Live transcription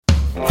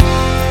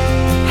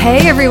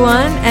Hey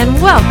everyone, and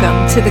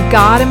welcome to the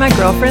God and My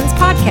Girlfriends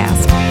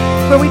podcast,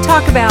 where we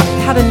talk about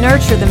how to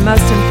nurture the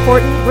most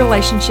important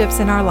relationships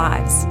in our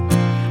lives.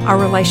 Our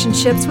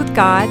relationships with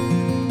God,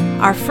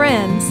 our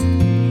friends,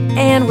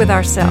 and with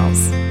ourselves.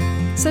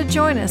 So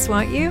join us,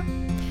 won't you?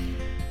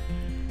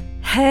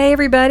 Hey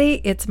everybody,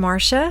 it's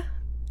Marcia,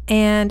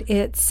 and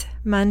it's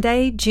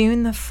Monday,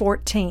 June the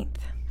 14th.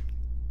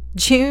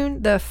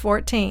 June the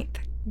 14th.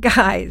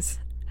 Guys,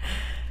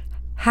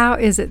 how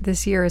is it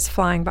this year is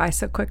flying by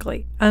so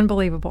quickly?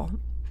 Unbelievable.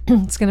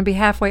 It's going to be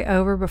halfway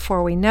over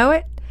before we know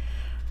it.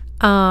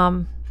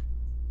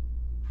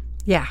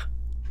 Yeah.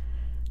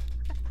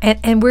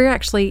 And we're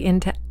actually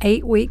into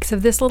 8 weeks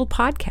of this little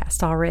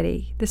podcast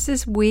already. This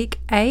is week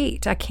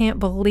 8. I can't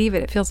believe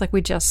it. It feels like we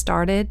just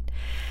started.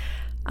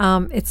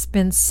 It's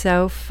been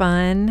so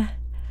fun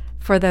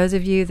for those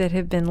of you that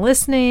have been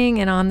listening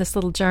and on this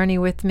little journey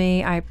with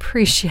me. I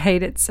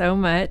appreciate it so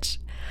much.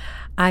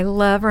 I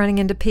love running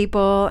into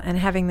people and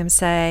having them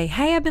say,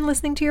 "Hey, I've been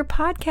listening to your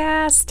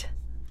podcast,"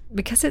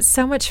 because it's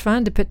so much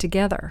fun to put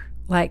together.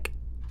 Like,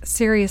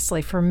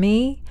 seriously, for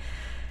me,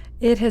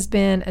 it has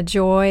been a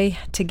joy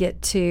to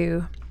get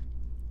to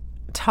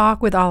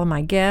talk with all of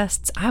my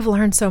guests. I've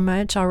learned so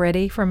much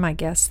already from my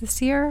guests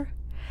this year.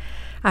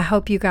 I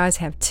hope you guys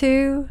have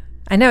too.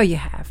 I know you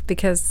have,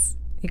 because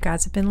you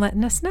guys have been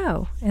letting us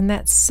know, and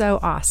that's so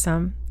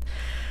awesome.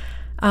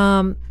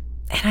 And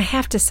I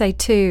have to say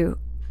too,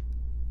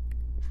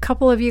 a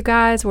couple of you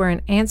guys were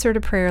an answer to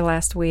prayer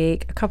last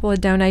week. A couple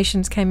of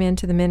donations came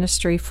into the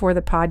ministry for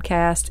the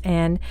podcast,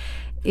 and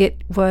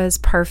it was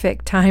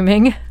perfect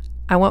timing.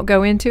 I won't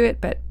go into it,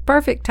 but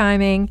perfect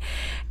timing.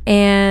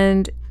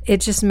 And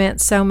it just meant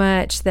so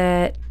much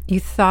that you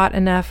thought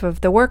enough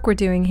of the work we're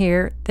doing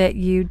here that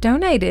you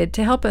donated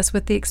to help us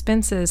with the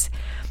expenses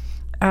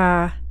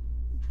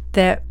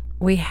that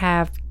we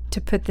have to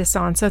put this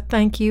on. So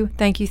thank you,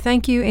 thank you,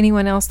 thank you.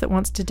 Anyone else that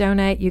wants to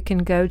donate, you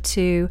can go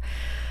to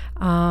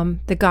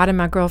the God and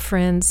My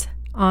Girlfriends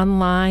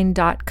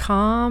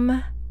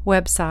online.com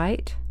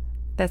website.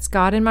 That's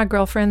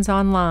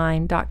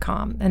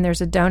godandmygirlfriendsonline.com. And there's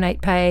a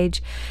donate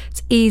page.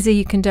 It's easy.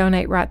 You can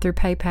donate right through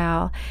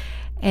PayPal.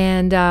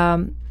 And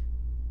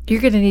you're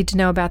going to need to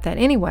know about that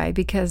anyway,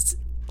 because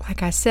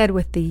like I said,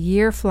 with the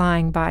year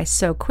flying by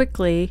so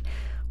quickly,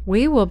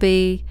 we will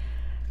be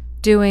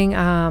doing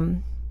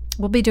some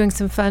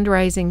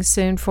fundraising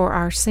soon for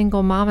our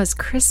Single Mamas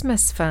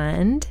Christmas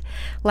Fund.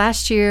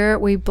 Last year,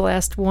 we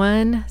blessed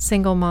one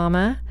single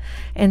mama,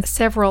 and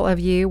several of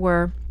you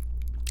were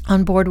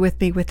on board with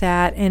me with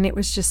that, and it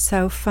was just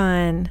so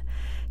fun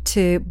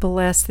to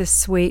bless this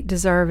sweet,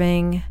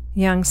 deserving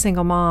young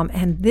single mom.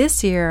 And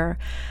this year,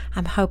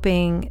 I'm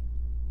hoping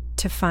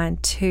to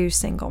find 2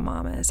 single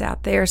mamas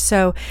out there.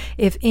 So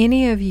if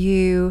any of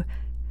you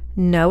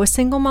know a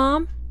single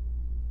mom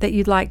that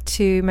you'd like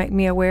to make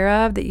me aware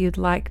of, that you'd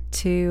like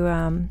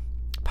to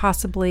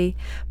possibly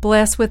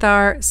bless with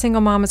our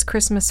Single Mamas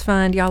Christmas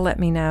Fund, y'all let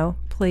me know.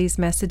 Please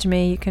message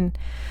me. You can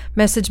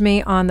message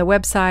me on the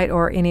website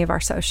or any of our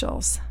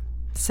socials.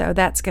 So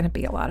that's going to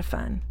be a lot of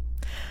fun.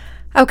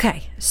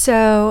 Okay,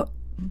 so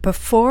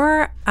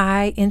before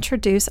I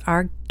introduce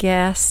our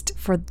guest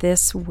for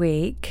this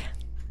week,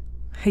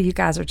 who you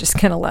guys are just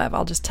going to love,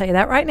 I'll just tell you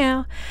that right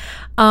now.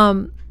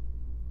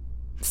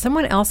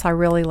 Someone else I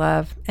really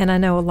love, and I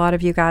know a lot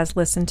of you guys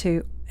listen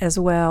to as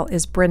well,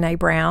 is Brené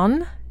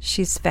Brown.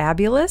 She's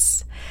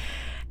fabulous.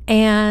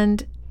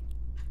 And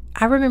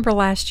I remember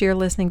last year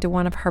listening to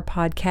one of her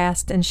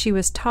podcasts, and she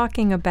was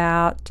talking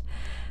about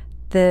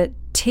the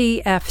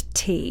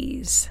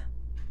TFTs.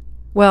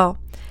 Well,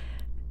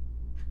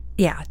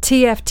 yeah,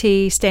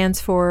 TFT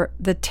stands for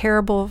the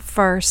terrible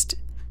first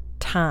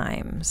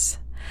times.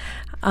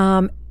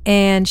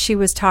 And she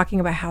was talking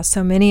about how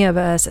so many of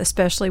us,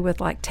 especially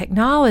with like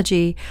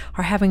technology,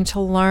 are having to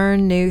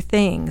learn new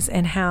things,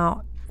 and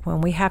how when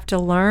we have to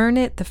learn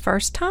it the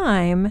first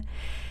time,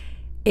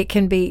 it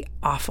can be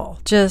awful.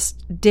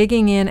 Just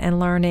digging in and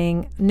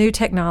learning new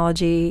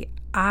technology.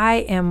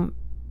 I am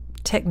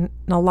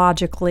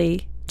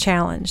technologically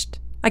challenged.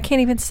 I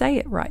can't even say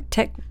it right.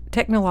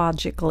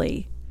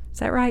 Technologically. Is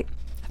that right?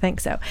 I think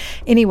so.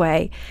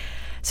 Anyway,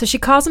 so she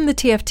calls them the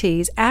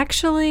TFTs.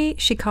 Actually,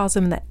 she calls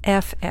them the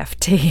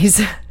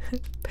FFTs.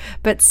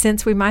 But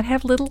since we might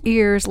have little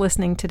ears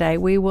listening today,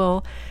 we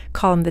will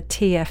call them the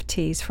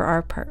TFTs for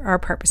our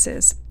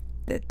purposes.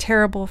 The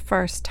terrible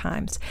first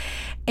times.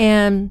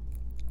 And,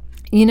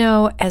 you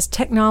know, as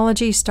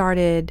technology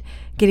started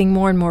getting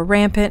more and more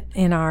rampant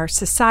in our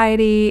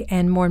society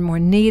and more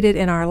needed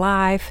in our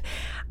life,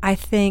 I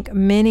think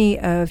many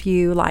of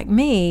you, like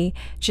me,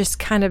 just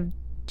kind of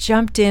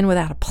jumped in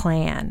without a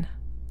plan.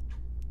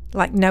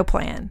 Like no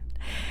plan.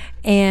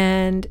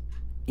 And,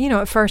 you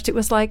know, at first it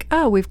was like,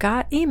 oh, we've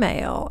got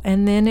email.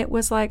 And then it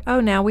was like, oh,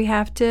 now we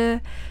have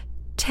to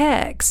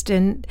text.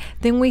 And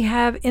then we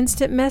have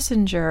instant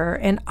messenger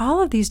and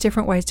all of these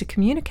different ways to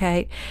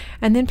communicate.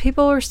 And then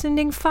people are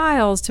sending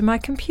files to my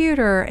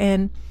computer.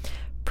 And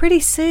pretty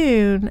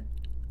soon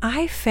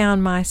I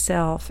found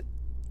myself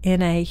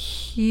in a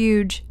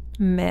huge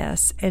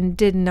mess and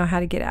didn't know how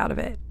to get out of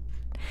it.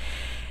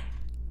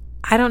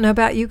 I don't know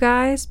about you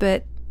guys,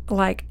 but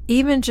like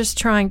even just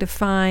trying to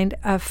find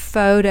a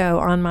photo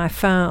on my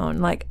phone,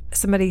 like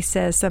somebody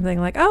says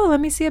something like, oh, let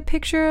me see a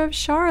picture of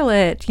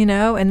Charlotte,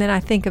 and then I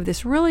think of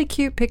this really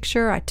cute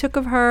picture I took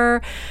of her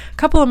a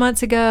couple of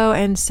months ago.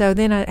 And so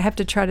then I have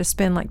to try to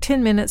spend like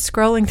 10 minutes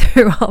scrolling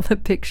through all the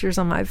pictures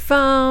on my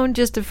phone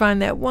just to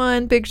find that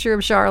one picture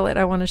of Charlotte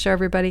I want to show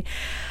everybody.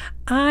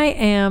 I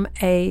am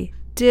a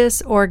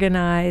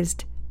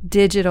disorganized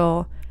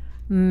digital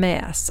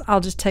mess. I'll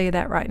just tell you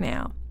that right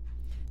now.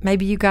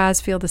 Maybe you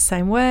guys feel the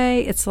same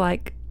way. It's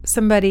like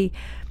somebody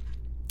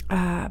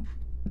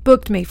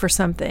booked me for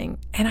something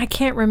and I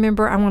can't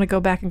remember. I want to go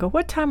back and go,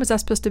 what time was I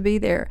supposed to be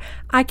there?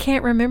 I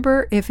can't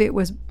remember if it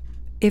was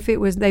they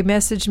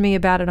messaged me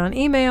about it on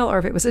email, or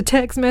if it was a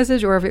text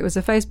message, or if it was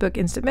a Facebook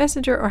instant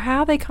messenger, or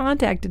how they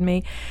contacted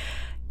me.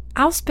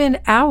 I'll spend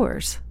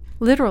hours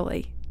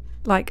literally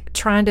like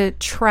trying to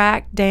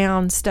track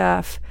down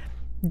stuff,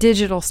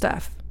 digital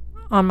stuff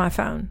on my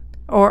phone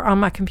or on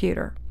my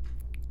computer.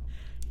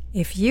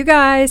 If you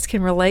guys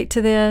can relate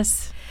to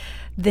this,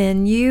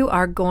 then you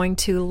are going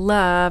to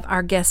love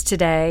our guest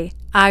today,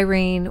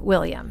 Irene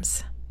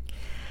Williams.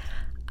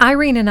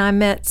 Irene and I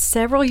met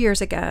several years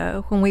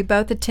ago when we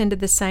both attended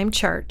the same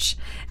church,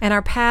 and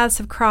our paths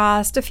have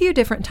crossed a few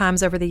different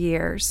times over the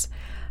years.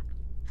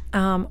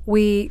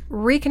 We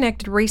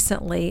reconnected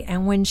recently,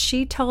 and when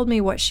she told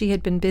me what she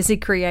had been busy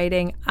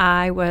creating,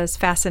 I was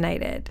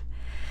fascinated.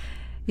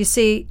 You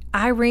see,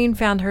 Irene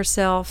found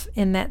herself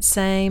in that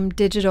same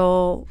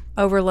digital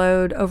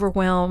overload,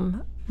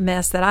 overwhelm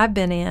mess that I've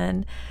been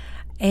in.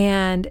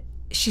 And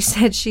she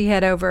said she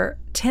had over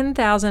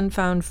 10,000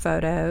 phone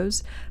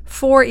photos,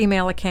 4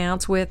 email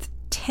accounts with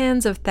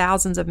tens of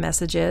thousands of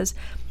messages,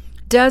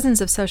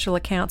 dozens of social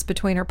accounts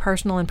between her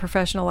personal and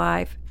professional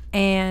life,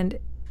 and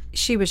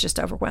she was just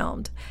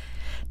overwhelmed.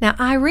 Now,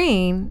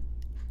 Irene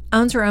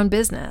owns her own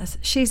business.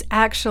 She's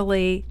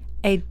actually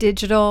a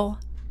digital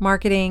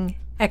marketing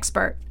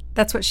expert.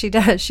 That's what she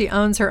does. She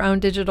owns her own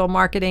digital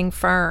marketing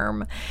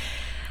firm.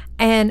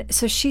 And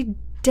so she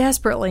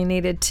desperately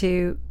needed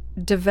to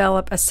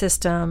develop a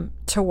system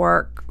to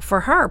work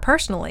for her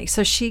personally.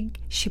 So she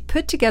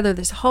put together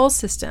this whole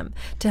system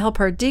to help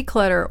her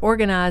declutter,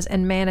 organize,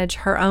 and manage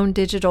her own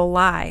digital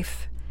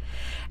life.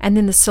 And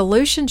then the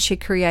solution she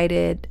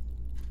created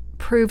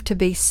proved to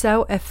be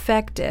so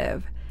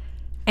effective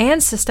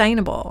and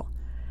sustainable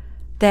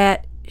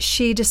that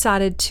she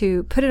decided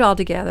to put it all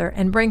together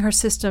and bring her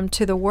system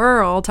to the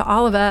world, to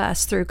all of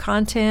us, through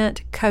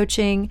content,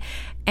 coaching,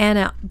 and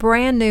a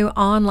brand new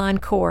online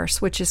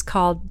course, which is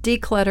called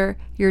Declutter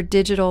Your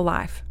Digital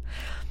Life.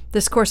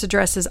 This course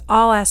addresses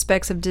all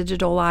aspects of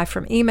digital life,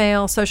 from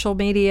email, social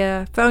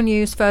media, phone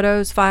use,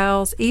 photos,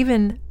 files,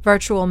 even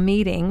virtual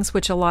meetings,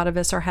 which a lot of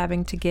us are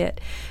having to get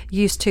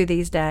used to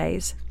these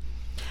days.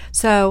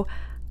 So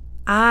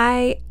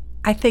I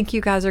think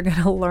you guys are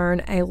going to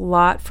learn a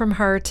lot from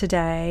her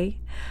today.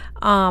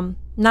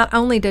 Not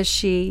only does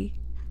she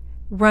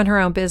run her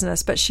own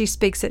business, but she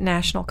speaks at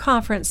national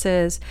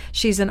conferences.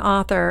 She's an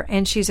author,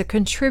 and she's a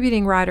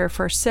contributing writer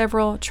for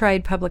several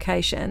trade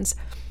publications.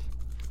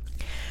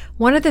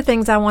 One of the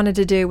things I wanted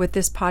to do with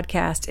this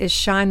podcast is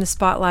shine the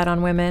spotlight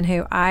on women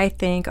who I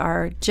think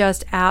are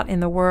just out in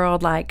the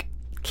world, like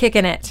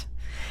kicking it,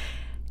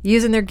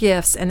 using their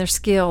gifts and their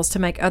skills to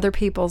make other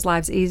people's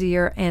lives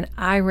easier, and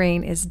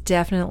Irene is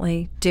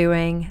definitely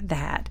doing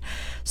that.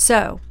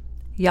 So,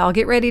 y'all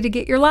get ready to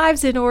get your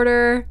lives in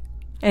order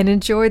and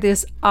enjoy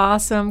this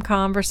awesome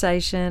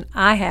conversation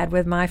I had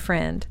with my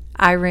friend,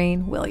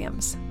 Irene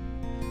Williams.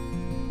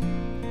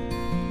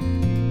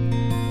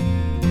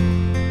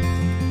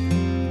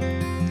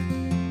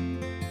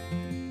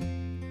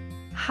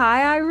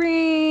 Hi,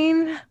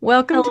 Irene.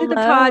 Welcome to the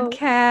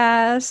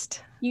podcast.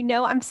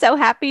 I'm so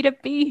happy to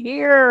be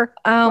here.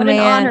 Oh, what man.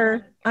 An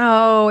honor.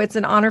 Oh, it's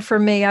an honor for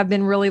me. I've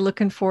been really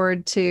looking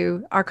forward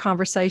to our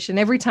conversation.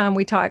 Every time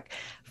we talk,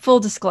 full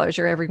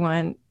disclosure,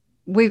 everyone,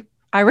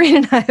 Irene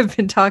and I have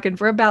been talking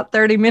for about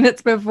 30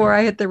 minutes before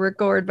I hit the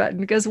record button,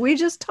 because we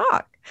just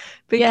talk,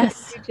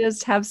 because we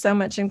just have so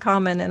much in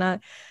common.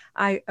 And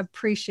I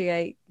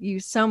appreciate you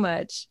so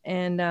much,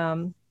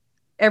 and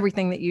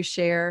everything that you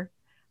share.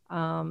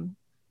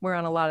 We're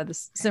on a lot of the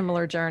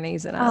similar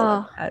journeys, and I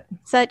love that.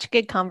 Such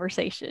good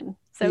conversation.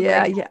 So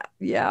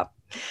yeah.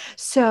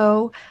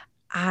 So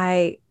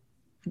I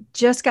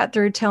just got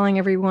through telling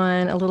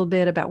everyone a little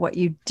bit about what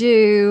you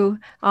do,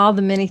 all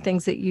the many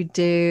things that you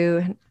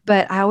do.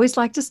 But I always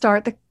like to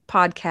start the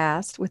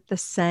podcast with the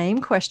same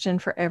question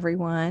for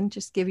everyone,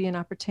 just give you an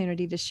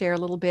opportunity to share a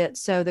little bit.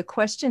 So the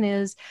question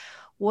is,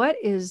 what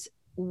is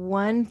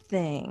one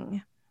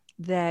thing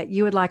that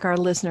you would like our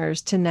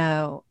listeners to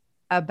know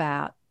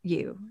about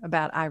you,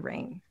 about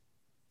Irene?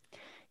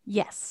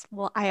 Yes.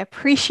 Well, I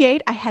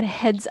appreciate I had a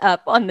heads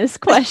up on this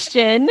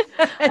question.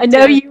 I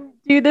know you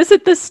do this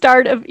at the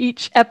start of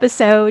each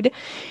episode.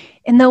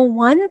 And the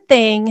one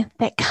thing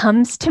that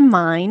comes to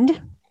mind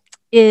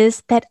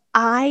is that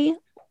I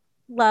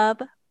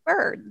love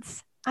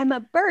birds. I'm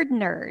a bird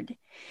nerd.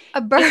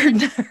 A bird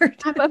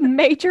nerd. I'm a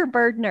major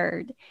bird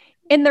nerd.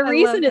 And the I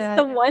reason love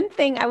it's the that. one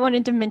thing I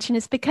wanted to mention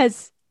is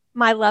because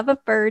my love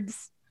of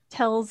birds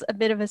tells a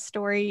bit of a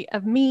story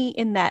of me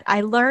in that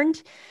I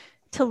learned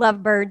to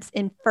love birds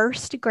in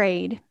first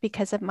grade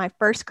because of my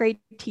first grade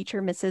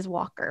teacher, Mrs.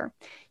 Walker.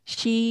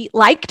 She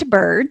liked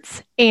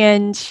birds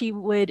and she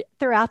would,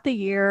 throughout the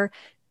year,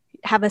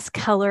 have us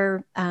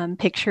color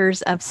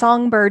pictures of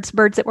songbirds,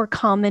 birds that were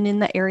common in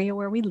the area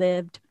where we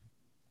lived.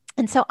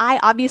 And so I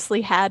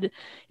obviously had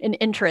an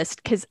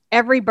interest because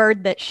every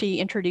bird that she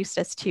introduced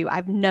us to,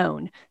 I've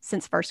known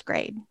since first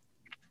grade.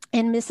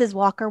 And Mrs.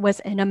 Walker was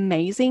an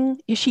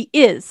amazing, she's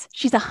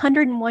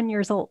 101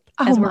 years old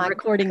Oh as we're my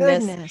recording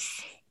this.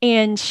 goodness.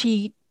 And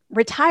she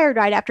retired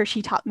right after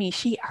she taught me.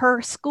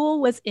 Her school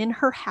was in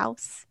her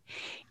house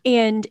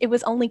and it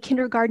was only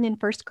kindergarten and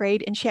first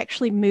grade. And she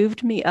actually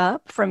moved me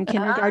up from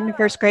kindergarten to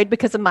first grade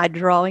because of my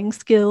drawing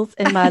skills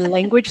and my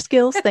language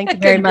skills. Thank you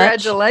very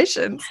much.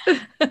 Congratulations.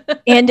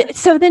 And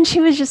so then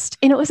she was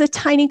and it was a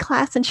tiny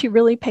class and she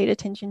really paid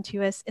attention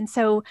to us. And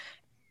so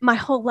my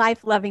whole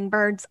life loving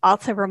birds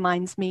also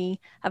reminds me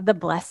of the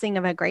blessing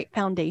of a great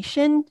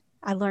foundation.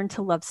 I learned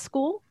to love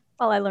school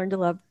while I learned to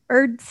love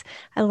birds.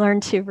 I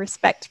learned to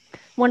respect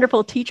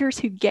wonderful teachers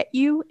who get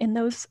you, and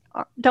those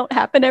don't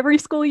happen every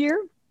school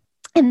year.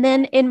 And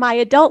then in my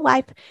adult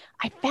life,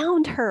 I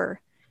found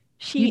her.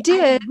 You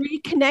did. I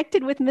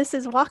reconnected with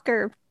Mrs.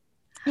 Walker,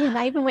 and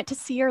I even went to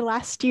see her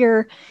last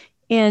year,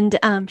 and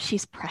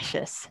she's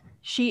precious.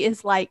 She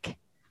is like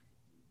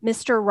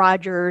Mr.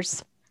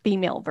 Rogers'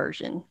 female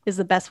version is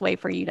the best way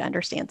for you to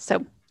understand.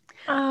 So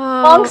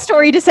long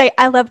story to say,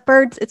 I love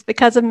birds. It's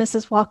because of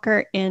Mrs.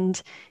 Walker,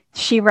 and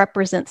she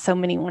represents so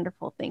many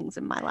wonderful things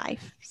in my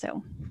life.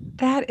 So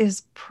that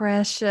is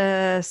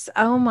precious.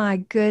 Oh my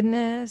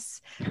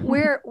goodness.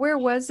 Where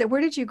was it?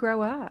 Where did you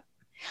grow up?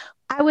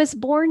 I was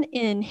born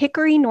in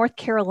Hickory, North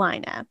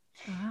Carolina.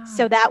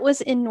 So that was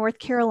in North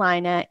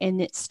Carolina,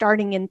 and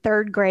starting in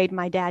third grade,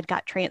 my dad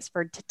got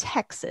transferred to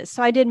Texas.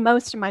 So I did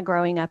most of my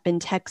growing up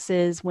in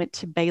Texas, went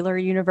to Baylor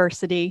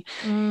University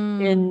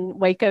in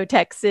Waco,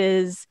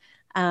 Texas,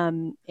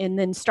 and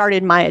then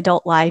started my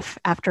adult life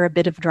after a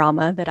bit of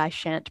drama that I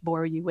shan't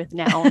bore you with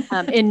now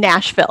in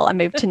Nashville. I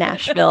moved to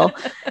Nashville.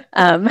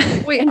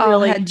 We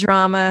all had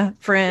drama,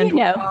 friend. You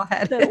know, we all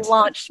had that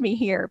launched me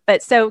here.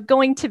 But so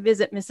going to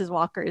visit Mrs.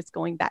 Walker is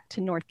going back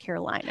to North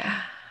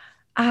Carolina.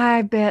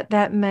 I bet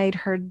that made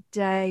her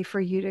day for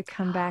you to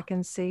come back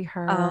and see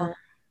her.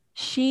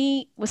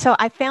 So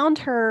I found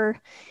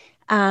her,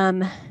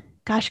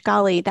 gosh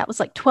golly, that was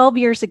like 12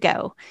 years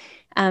ago.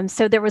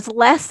 So there was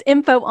less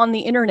info on the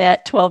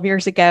internet 12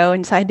 years ago.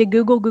 And so I had to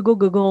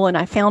Google, and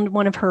I found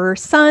one of her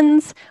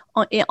sons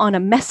on a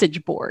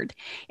message board.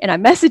 And I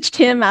messaged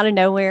him out of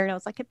nowhere. And I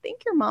was like, I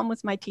think your mom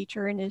was my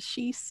teacher. And is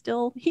she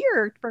still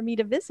here for me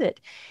to visit?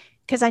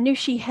 Because I knew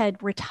she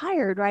had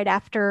retired right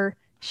after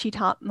she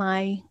taught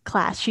my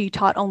class. She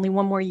taught only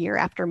one more year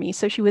after me.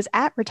 So she was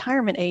at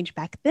retirement age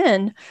back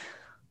then,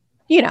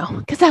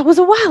 because that was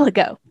a while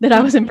ago that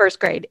I was in first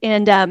grade.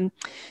 And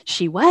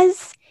she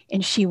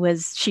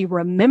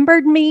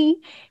remembered me.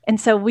 And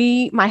so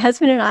my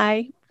husband and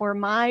I, for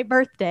my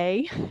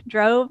birthday,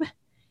 drove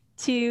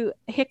to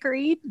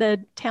Hickory,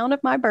 the town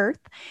of my birth.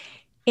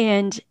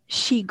 And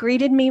she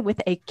greeted me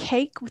with a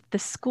cake with the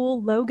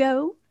school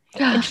logo.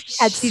 And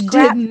she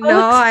did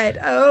not.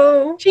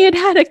 Oh, she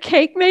had a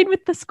cake made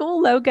with the school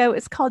logo.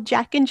 It's called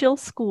Jack and Jill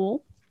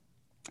School.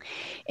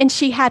 And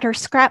she had her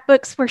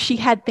scrapbooks where she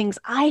had things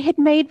I had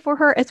made for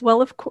her, as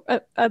well as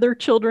other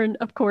children,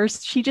 of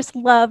course. She just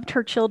loved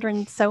her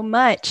children so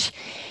much.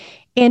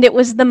 And it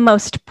was the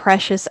most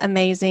precious,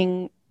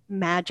 amazing,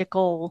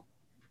 magical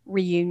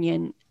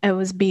reunion. It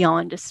was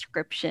beyond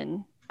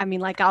description. I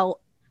mean,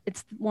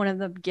 it's one of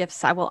the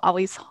gifts I will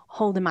always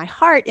hold in my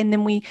heart. And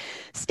then we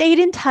stayed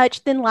in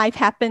touch. Then life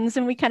happens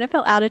and we kind of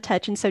fell out of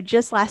touch. And so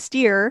just last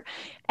year,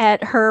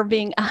 at her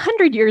being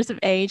 100 years of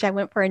age, I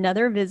went for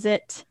another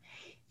visit.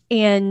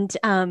 And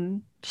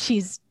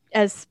she's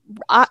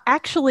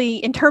actually,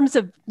 in terms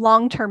of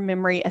long-term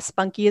memory, as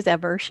spunky as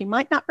ever. She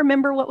might not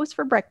remember what was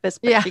for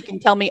breakfast, but she can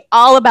tell me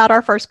all about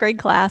our first grade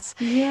class.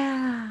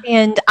 Yeah.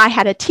 And I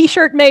had a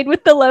T-shirt made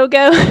with the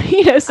logo, so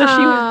she was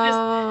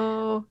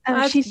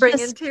just... she's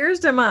bringing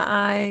tears to my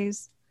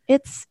eyes.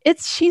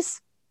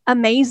 She's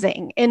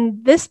amazing.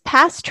 And this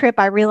past trip,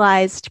 I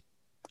realized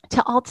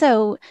to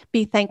also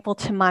be thankful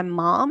to my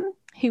mom,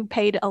 who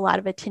paid a lot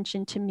of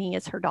attention to me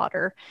as her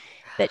daughter,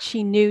 that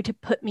she knew to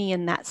put me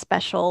in that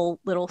special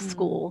little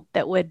school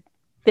that would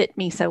fit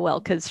me so well,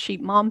 because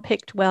mom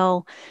picked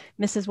well.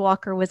 Mrs.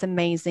 Walker was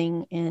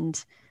amazing.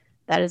 And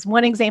that is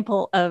one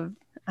example of,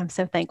 I'm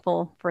so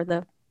thankful for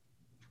the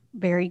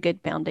very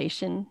good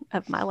foundation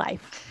of my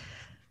life.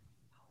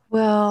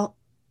 Well,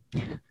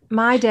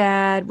 my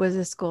dad was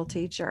a school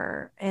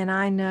teacher, and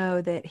I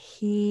know that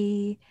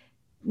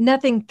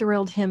nothing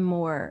thrilled him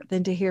more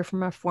than to hear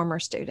from a former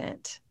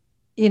student,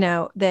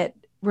 that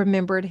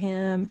remembered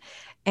him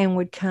and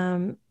would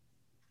come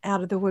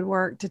out of the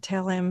woodwork to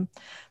tell him,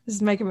 this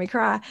is making me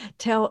cry,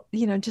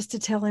 just to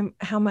tell him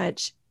how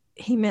much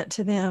he meant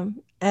to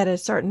them at a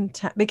certain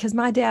time, because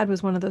my dad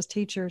was one of those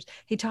teachers.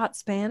 He taught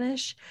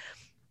Spanish,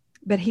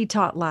 but he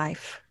taught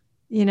life.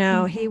 You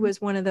know, he was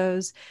one of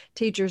those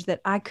teachers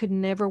that I could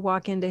never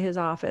walk into his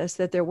office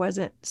that there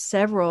wasn't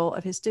several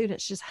of his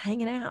students just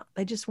hanging out.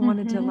 They just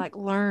wanted to like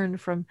learn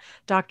from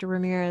Dr.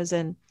 Ramirez.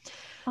 And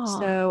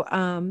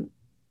so,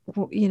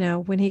 you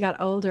know, when he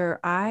got older,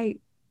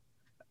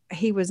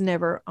 he was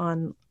never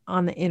on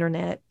the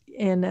internet.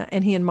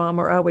 And he and Mom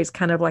were always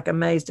kind of like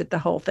amazed at the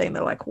whole thing.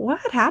 They're like,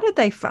 what? How did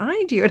they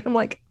find you? And I'm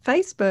like,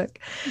 Facebook.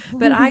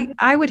 But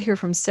I would hear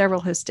from several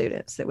of his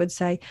students that would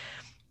say,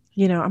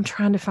 you know, I'm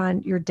trying to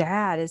find your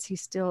dad. Is he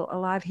still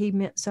alive? He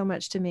meant so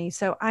much to me.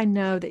 So I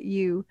know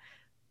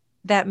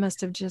that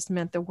must have just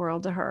meant the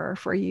world to her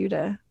for you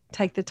to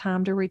take the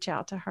time to reach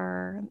out to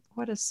her.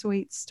 What a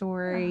sweet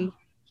story. Oh,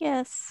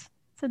 yes.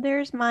 So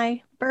there's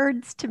my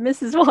birds to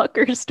Mrs.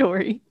 Walker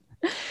story.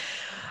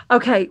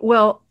 Okay.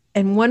 Well,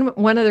 and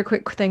one other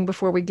quick thing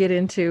before we get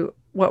into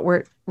what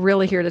we're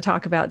really here to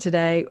talk about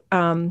today.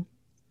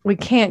 We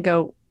can't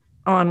go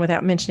on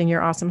without mentioning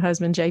your awesome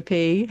husband,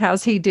 JP.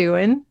 How's he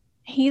doing?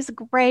 He's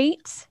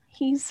great.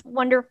 He's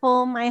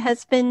wonderful. My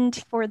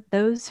husband, for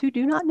those who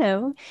do not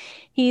know,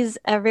 he's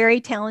a very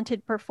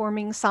talented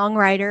performing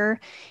songwriter.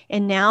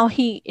 And now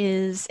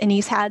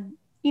he's had,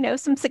 you know,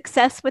 some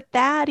success with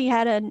that. He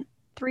had a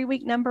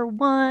 3-week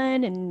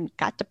 #1 and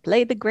got to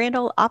play the Grand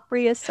Ole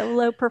Opry, a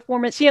solo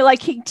performance. You know,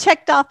 like he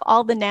checked off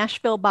all the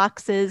Nashville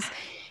boxes.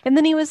 And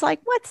then he was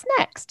like, what's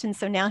next? And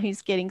so now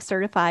he's getting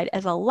certified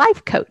as a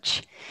life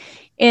coach.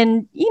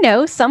 And, you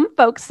know, some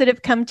folks that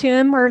have come to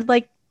him are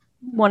like,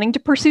 wanting to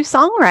pursue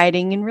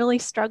songwriting and really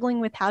struggling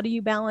with how do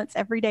you balance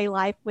everyday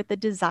life with a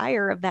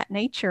desire of that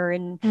nature.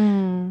 And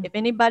if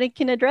anybody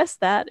can address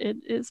that, it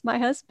is my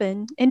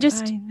husband. And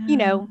just, you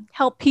know,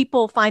 help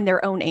people find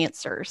their own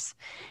answers.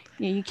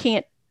 You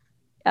can't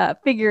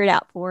figure it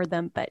out for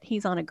them, but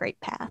he's on a great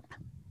path.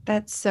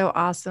 That's so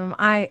awesome.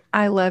 I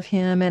love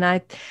him. And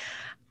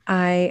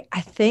I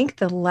think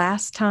the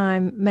last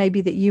time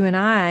maybe that you and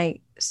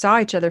I saw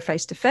each other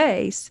face to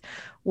face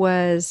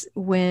was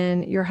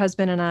when your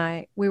husband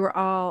and we were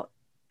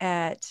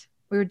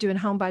doing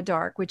Home by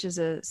Dark, which is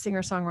a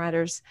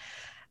singer-songwriters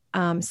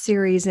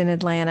series in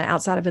Atlanta,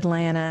 outside of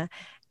Atlanta.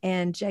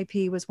 And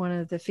JP was one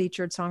of the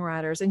featured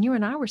songwriters, and you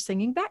and I were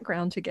singing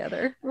background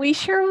together. We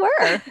sure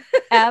were.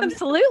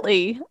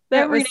 Absolutely.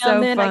 Every now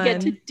and then I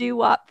get to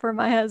doo-wop for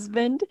my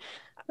husband.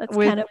 That's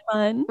kind of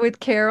fun. With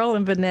Carol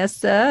and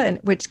Vanessa, and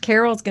which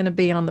Carol's going to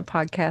be on the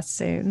podcast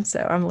soon.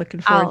 So I'm looking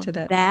forward to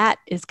that. That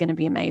is going to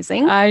be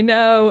amazing. I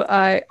know.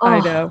 I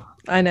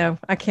know.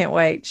 I can't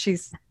wait.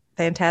 She's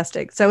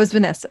fantastic. So is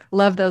Vanessa.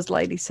 Love those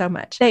ladies so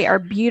much. They are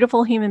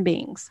beautiful human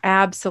beings.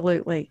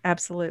 Absolutely.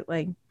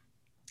 Absolutely.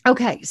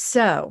 Okay.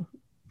 So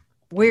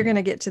we're going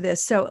to get to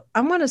this. So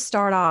I'm going to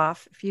start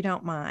off, if you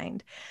don't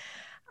mind.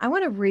 I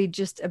want to read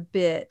just a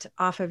bit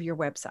off of your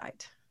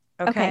website.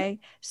 Okay.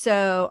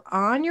 So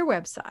on your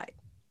website,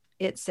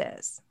 it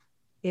says,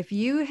 if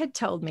you had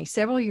told me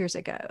several years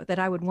ago that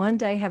I would one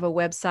day have a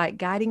website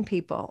guiding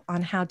people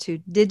on how to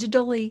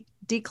digitally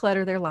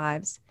declutter their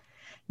lives,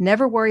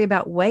 never worry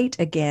about weight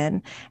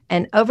again,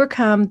 and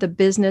overcome the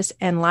business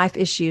and life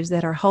issues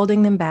that are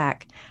holding them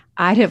back,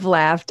 I'd have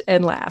laughed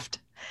and laughed.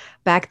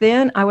 Back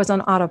then, I was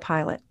on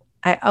autopilot.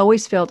 I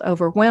always felt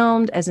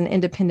overwhelmed as an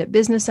independent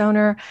business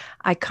owner.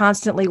 I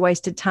constantly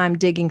wasted time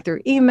digging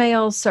through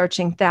emails,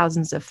 searching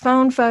thousands of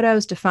phone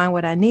photos to find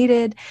what I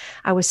needed.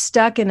 I was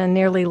stuck in a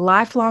nearly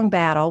lifelong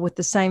battle with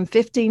the same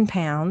 15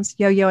 pounds,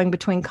 yo-yoing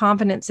between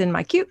confidence in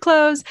my cute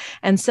clothes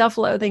and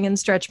self-loathing in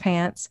stretch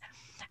pants.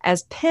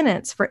 As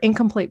penance for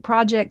incomplete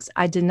projects,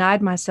 I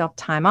denied myself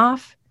time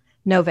off,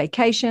 no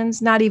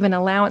vacations, not even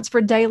allowance for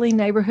daily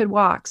neighborhood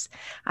walks.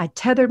 I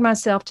tethered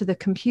myself to the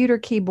computer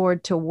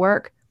keyboard to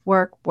work.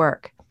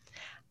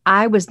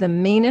 I was the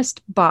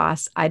meanest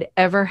boss I'd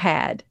ever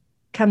had.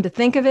 Come to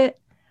think of it,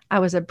 I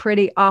was a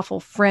pretty awful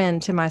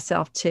friend to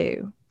myself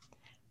too.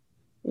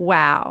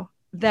 Wow,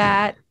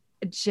 that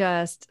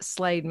just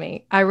slayed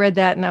me. I read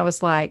that and I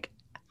was like,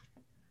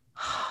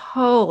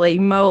 holy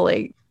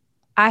moly,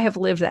 I have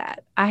lived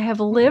that.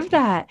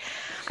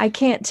 I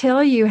can't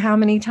tell you how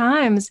many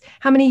times,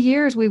 how many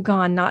years we've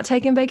gone not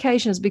taking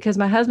vacations because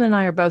my husband and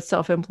I are both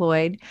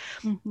self-employed.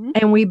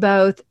 And we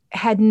both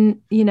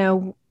hadn't,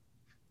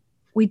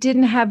 we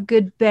didn't have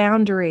good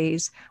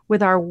boundaries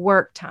with our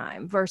work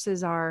time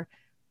versus our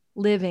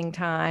living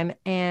time.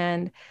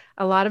 And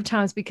a lot of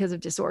times because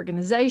of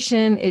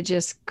disorganization, it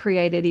just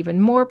created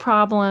even more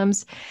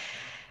problems.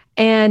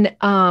 And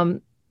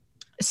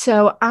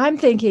so I'm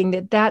thinking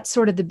that that's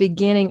sort of the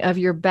beginning of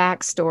your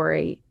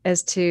backstory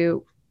as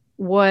to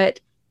what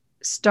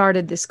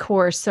started this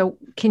course. So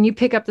can you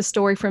pick up the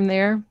story from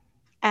there?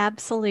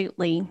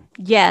 Absolutely.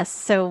 Yes.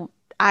 So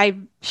I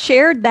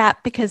shared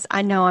that because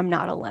I know I'm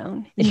not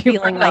alone in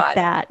feeling like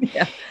that.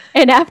 Yeah.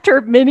 And after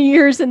many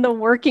years in the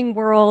working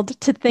world,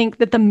 to think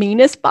that the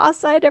meanest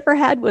boss I'd ever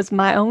had was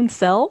my own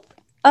self,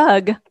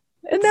 ugh,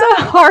 it's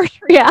a harsh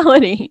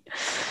reality.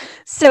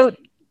 So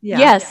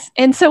yes.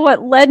 And so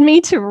what led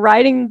me to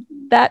writing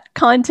that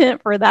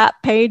content for that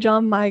page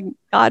on my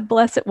God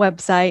bless it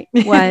website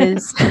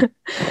was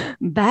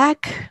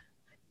back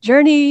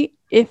journey,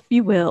 if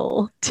you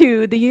will,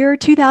 to the year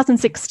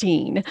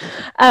 2016.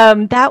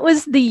 That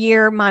was the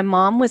year my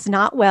mom was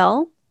not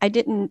well. I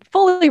didn't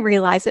fully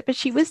realize it, but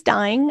she was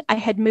dying. I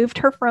had moved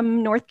her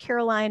from North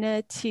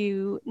Carolina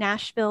to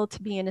Nashville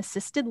to be in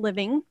assisted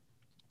living.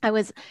 I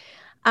was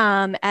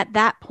at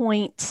that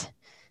point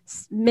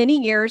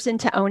many years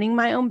into owning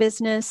my own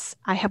business.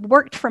 I have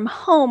worked from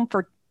home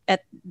for,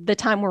 at the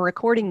time we're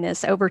recording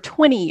this, over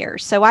 20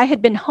 years. So I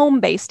had been home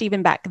based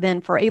even back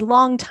then for a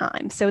long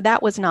time. So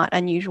that was not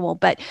unusual.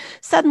 But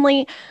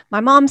suddenly my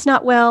mom's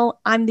not well.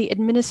 I'm the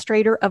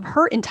administrator of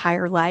her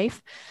entire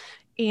life.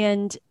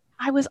 And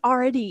I was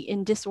already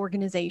in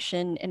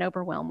disorganization and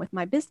overwhelmed with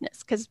my business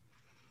because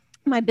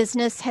my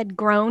business had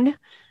grown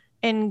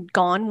and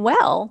gone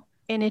well.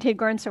 And it had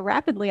grown so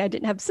rapidly, I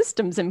didn't have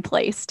systems in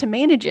place to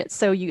manage it.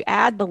 So you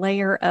add the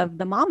layer of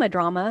the mama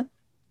drama,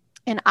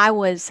 and I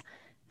was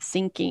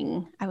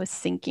sinking,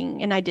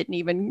 and I didn't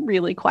even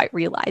really quite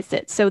realize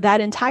it. So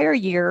that entire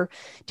year,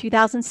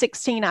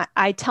 2016,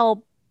 I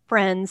tell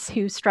friends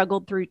who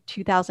struggled through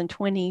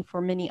 2020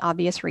 for many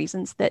obvious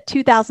reasons that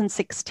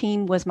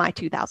 2016 was my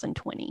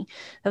 2020.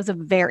 That was a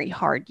very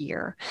hard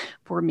year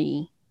for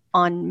me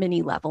on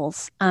many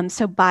levels.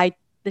 So by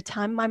the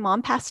time my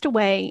mom passed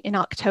away in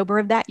October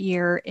of that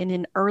year, and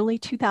in early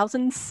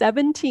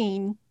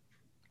 2017,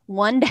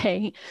 one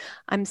day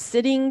I'm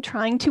sitting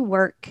trying to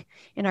work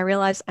and I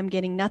realize I'm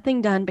getting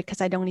nothing done because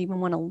I don't even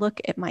want to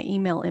look at my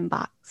email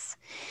inbox.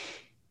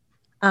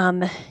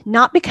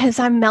 Not because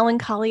I'm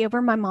melancholy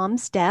over my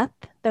mom's death,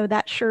 though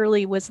that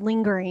surely was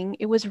lingering.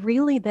 It was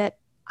really that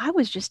I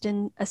was just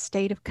in a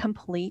state of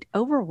complete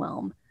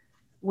overwhelm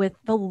with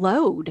the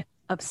load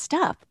of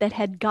stuff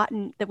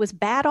that was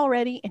bad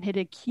already and had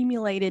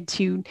accumulated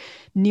to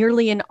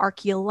nearly an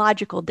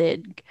archaeological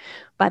dig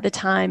by the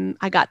time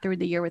I got through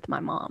the year with my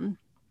mom.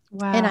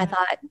 Wow. And I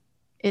thought,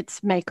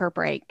 it's make or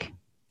break.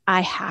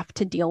 I have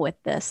to deal with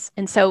this.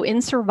 And so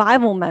in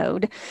survival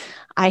mode,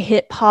 I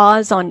hit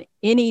pause on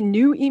any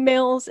new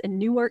emails and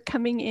new work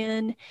coming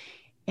in.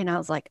 And I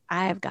was like,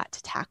 I have got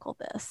to tackle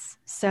this.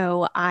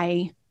 So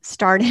I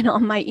started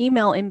on my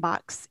email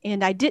inbox,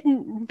 and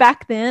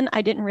back then,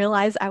 I didn't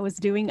realize I was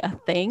doing a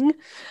thing.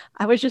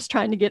 I was just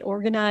trying to get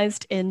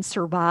organized and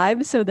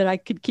survive so that I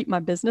could keep my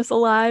business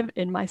alive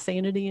and my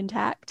sanity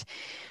intact.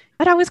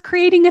 But I was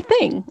creating a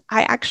thing.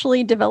 I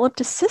actually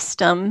developed a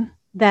system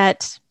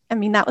that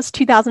was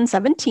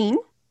 2017.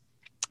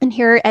 And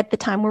here at the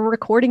time we're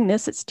recording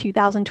this, it's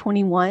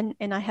 2021,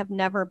 and I have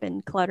never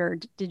been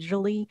cluttered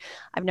digitally.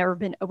 I've never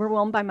been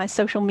overwhelmed by my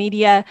social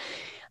media.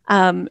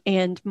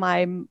 And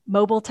my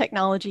mobile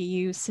technology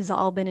use has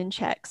all been in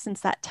check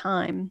since that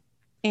time.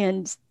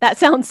 And that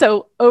sounds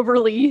so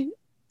overly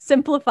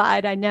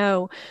simplified, I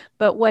know.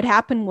 But what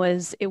happened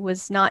was it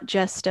was not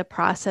just a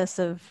process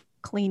of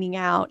cleaning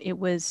out, it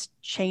was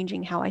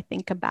changing how I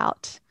think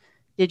about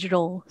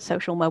digital,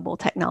 social, mobile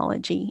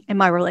technology and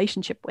my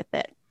relationship with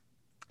it,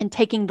 and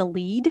taking the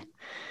lead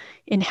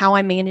in how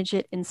I manage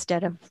it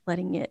instead of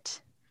letting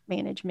it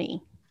manage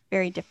me.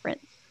 Very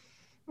different.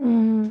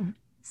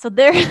 So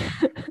there's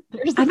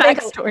the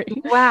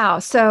backstory. Wow.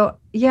 So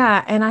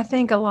yeah. And I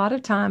think a lot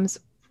of times,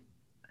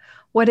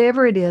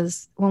 whatever it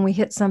is, when we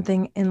hit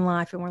something in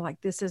life and we're like,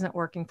 this isn't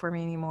working for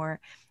me anymore,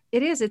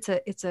 it's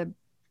a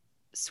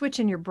switch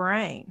in your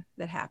brain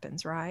that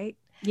happens, right?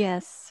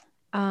 Yes.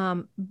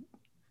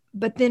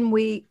 But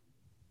then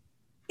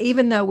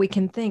even though we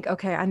can think,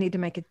 okay, I need to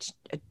make a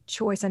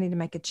choice, I need to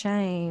make a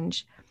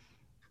change,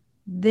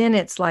 then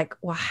it's like,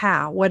 well,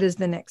 how? What is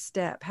the next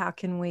step? How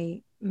can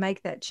we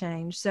make that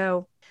change?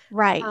 So,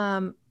 right.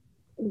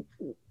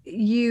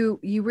 You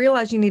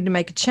realize you need to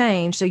make a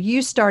change. So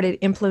you started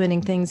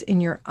implementing things in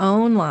your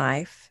own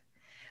life,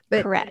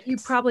 but correct. You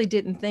probably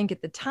didn't think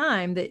at the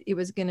time that it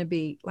was going to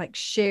be like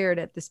shared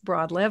at this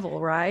broad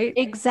level, right?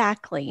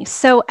 Exactly.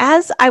 So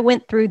as I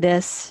went through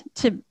this,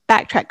 to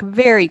backtrack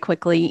very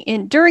quickly,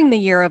 during the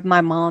year of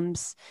my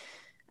mom's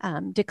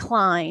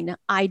decline,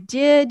 I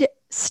did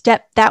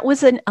that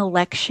was an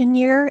election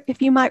year,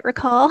 if you might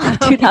recall,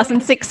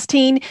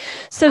 2016.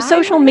 So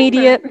social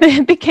media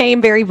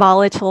became very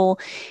volatile,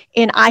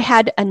 and I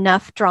had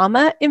enough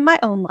drama in my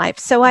own life.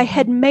 So I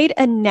had made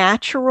a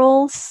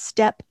natural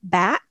step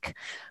back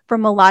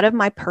from a lot of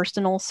my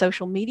personal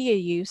social media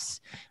use,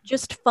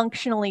 just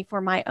functionally for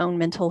my own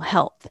mental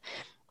health.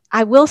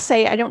 I will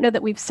say, I don't know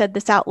that we've said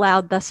this out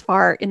loud thus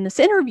far in this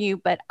interview,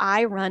 but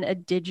I run a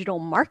digital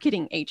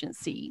marketing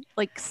agency.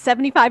 Like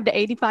 75 to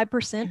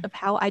 85% of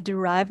how I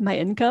derive my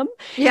income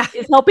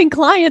is helping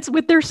clients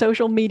with their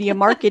social media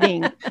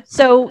marketing.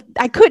 So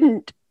I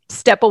couldn't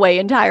step away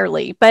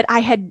entirely, but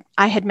I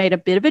had made a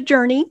bit of a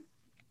journey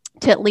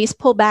to at least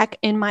pull back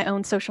in my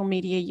own social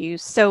media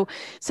use. So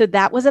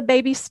that was a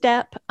baby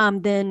step.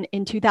 Then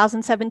in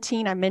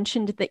 2017, I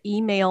mentioned the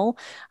email.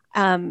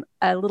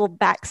 A little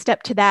back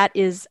step to that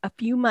is a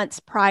few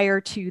months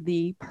prior to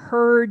the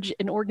purge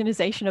and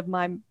organization of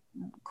my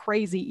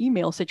crazy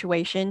email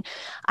situation,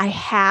 I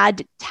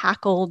had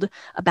tackled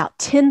about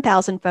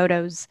 10,000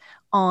 photos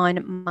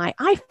on my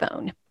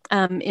iPhone.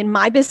 In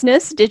my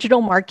business,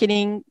 digital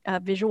marketing,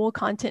 visual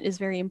content is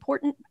very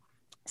important.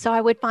 So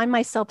I would find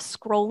myself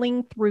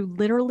scrolling through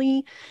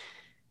literally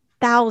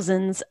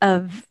thousands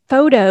of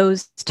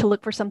photos to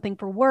look for something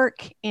for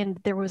work. And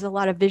there was a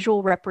lot of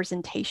visual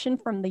representation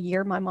from the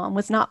year my mom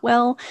was not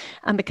well.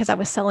 Because I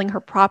was selling her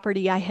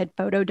property, I had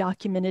photo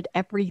documented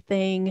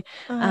everything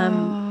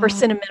for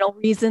sentimental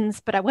reasons,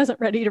 but I wasn't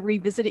ready to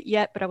revisit it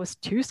yet. But I was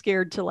too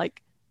scared to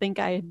think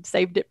I had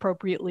saved it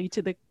appropriately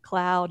to the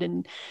cloud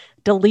and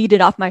delete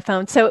it off my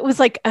phone. So it was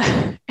like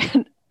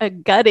a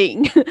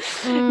gutting,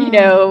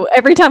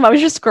 every time I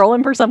was just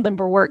scrolling for something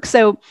for work.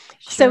 So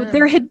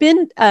there had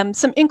been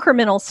some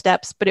incremental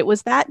steps, but it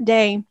was that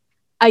day,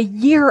 a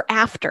year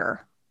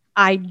after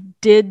I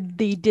did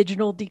the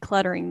digital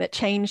decluttering that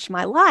changed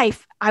my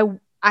life.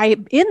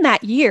 In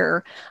that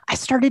year, I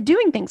started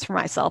doing things for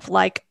myself,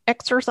 like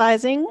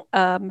exercising,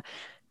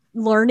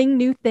 learning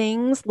new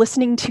things,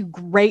 listening to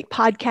great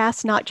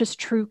podcasts, not just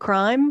true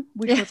crime,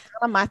 which was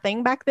kind of my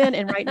thing back then.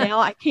 And right now,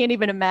 I can't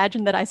even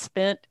imagine that I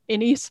spent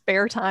any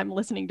spare time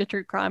listening to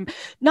true crime.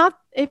 Not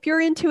if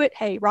you're into it,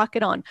 hey, rock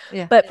it on.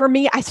 Yeah. But for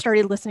me, I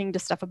started listening to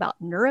stuff about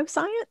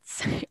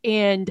neuroscience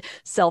and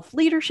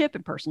self-leadership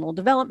and personal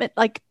development.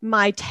 Like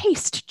my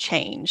taste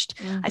changed.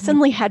 Mm-hmm. I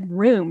suddenly had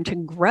room to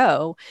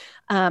grow.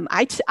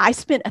 I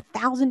spent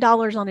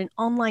 $1,000 on an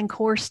online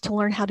course to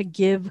learn how to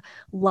give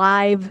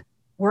live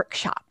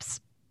workshops,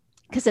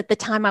 because at the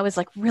time I was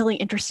really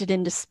interested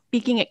into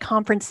speaking at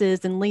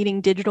conferences and leading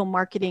digital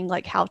marketing,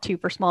 how to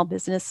for small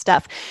business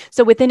stuff.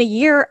 So within a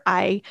year,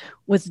 I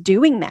was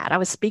doing that. I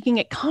was speaking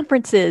at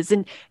conferences,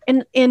 and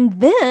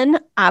then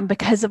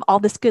because of all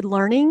this good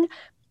learning,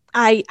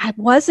 I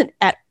wasn't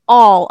at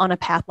all on a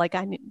path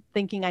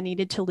thinking I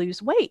needed to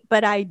lose weight,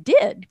 but I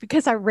did,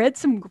 because I read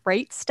some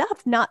great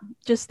stuff, not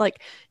just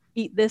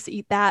eat this,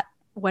 eat that,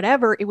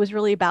 whatever. It was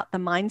really about the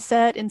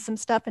mindset and some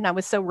stuff. And I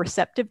was so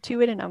receptive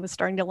to it. And I was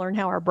starting to learn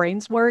how our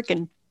brains work.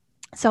 And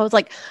so I was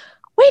like,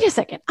 wait a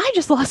second, I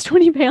just lost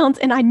 20 pounds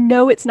and I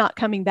know it's not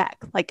coming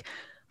back.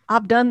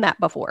 I've done that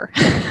before.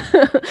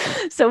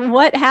 So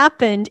what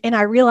happened? And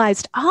I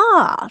realized,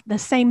 the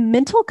same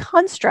mental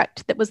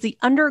construct that was the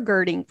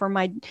undergirding for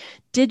my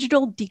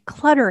digital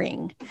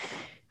decluttering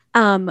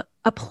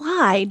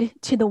applied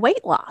to the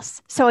weight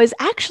loss. So I was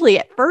actually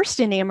at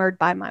first enamored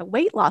by my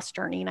weight loss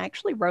journey, and I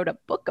actually wrote a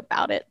book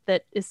about it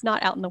that is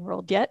not out in the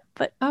world yet,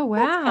 but oh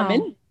wow.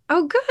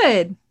 Oh,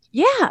 good.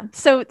 Yeah.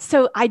 So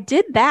I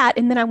did that,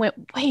 and then I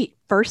went, wait,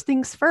 first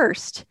things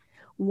first.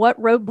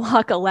 What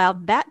roadblock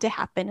allowed that to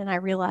happen? And I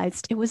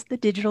realized it was the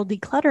digital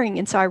decluttering.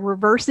 And so I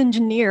reverse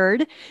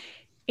engineered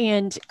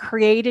and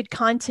created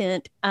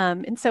content.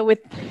 And so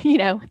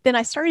then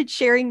I started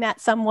sharing that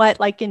somewhat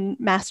in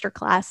master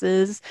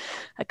classes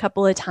a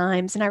couple of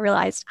times. And I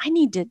realized I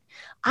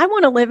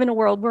want to live in a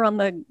world where on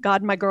the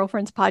God, My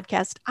Girlfriends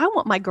podcast, I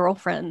want my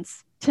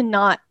girlfriends to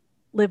not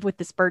live with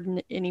this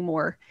burden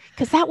anymore,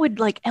 because that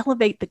would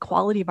elevate the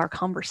quality of our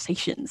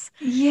conversations.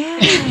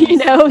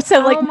 Yeah.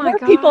 So more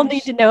people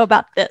need to know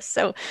about this.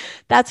 So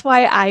that's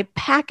why I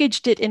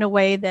packaged it in a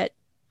way that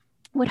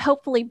would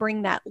hopefully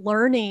bring that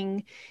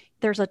learning.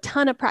 There's a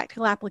ton of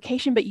practical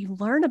application, but you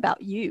learn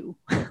about you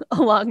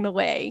along the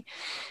way.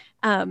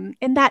 And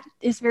that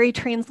is very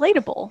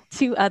translatable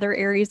to other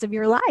areas of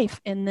your life.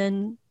 And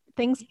then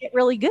things get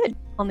really good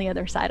on the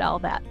other side of all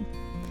that.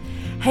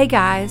 Hey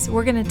guys,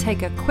 we're going to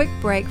take a quick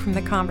break from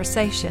the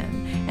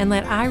conversation and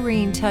let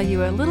Irene tell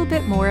you a little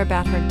bit more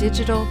about her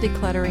digital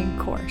decluttering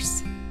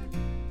course.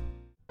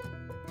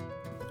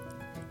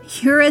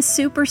 You're a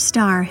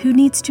superstar who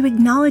needs to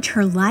acknowledge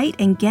her light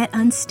and get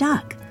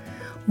unstuck.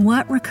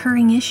 What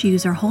recurring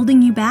issues are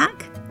holding you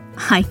back?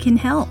 I can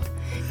help.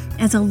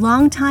 As a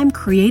longtime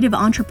creative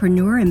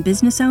entrepreneur and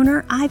business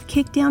owner, I've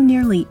kicked down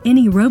nearly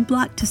any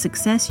roadblock to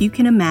success you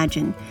can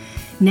imagine.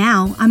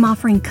 Now, I'm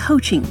offering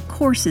coaching,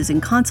 courses,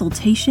 and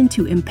consultation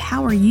to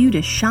empower you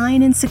to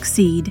shine and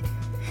succeed.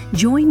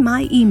 Join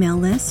my email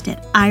list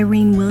at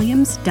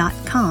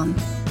irenewilliams.com.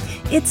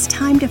 It's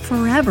time to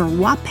forever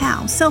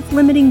whop-pow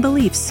self-limiting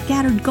beliefs,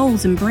 scattered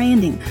goals and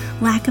branding,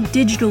 lack of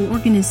digital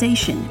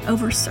organization,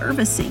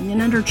 over-servicing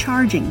and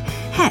undercharging,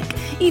 heck,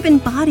 even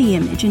body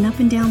image and up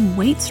and down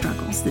weight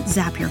struggles that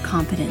zap your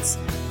confidence.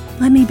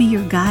 Let me be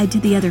your guide to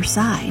the other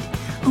side.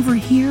 Over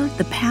here,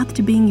 the path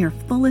to being your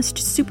fullest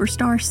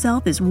superstar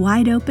self is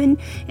wide open,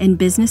 and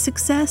business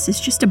success is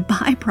just a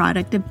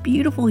byproduct of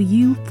beautiful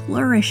you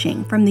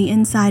flourishing from the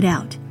inside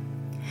out.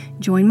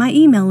 Join my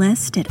email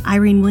list at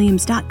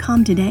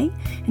irenewilliams.com today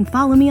and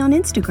follow me on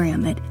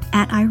Instagram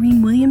at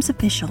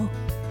irenewilliamsofficial.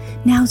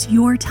 Now's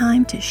your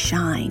time to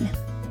shine.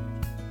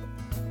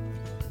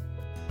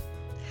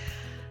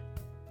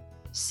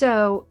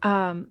 So,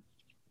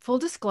 full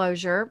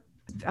disclosure,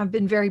 I've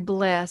been very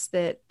blessed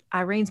that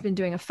Irene's been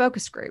doing a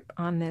focus group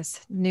on this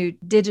new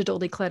digital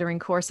decluttering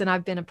course, and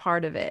I've been a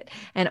part of it.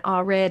 And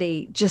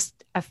already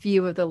just a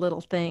few of the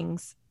little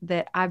things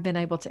that I've been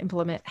able to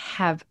implement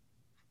have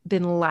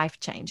been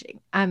life-changing.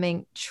 I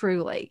mean,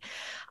 truly.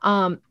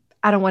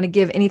 I don't want to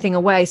give anything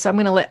away. So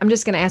I'm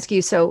just going to ask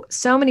you. So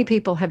many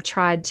people have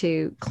tried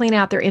to clean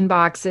out their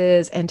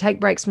inboxes and take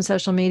breaks from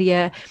social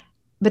media,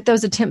 but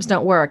those attempts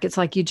don't work. It's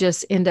like you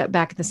just end up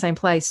back at the same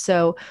place.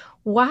 So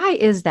why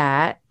is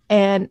that?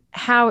 And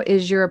how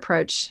is your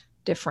approach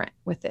different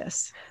with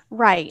this?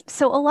 Right.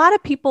 So a lot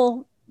of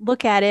people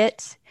look at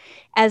it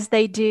as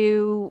they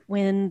do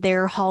when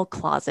their hall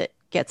closet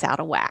gets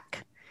out of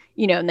whack,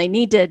 and they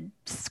need to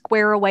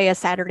square away a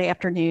Saturday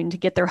afternoon to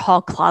get their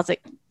hall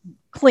closet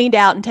cleaned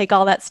out and take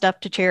all that stuff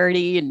to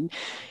charity.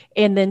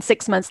 And then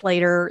 6 months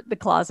later, the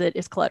closet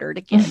is cluttered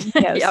again.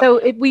 Yep.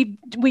 So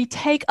we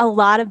take a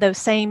lot of those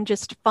same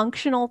just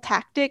functional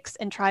tactics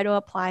and try to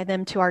apply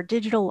them to our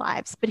digital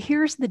lives. But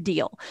here's the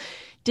deal.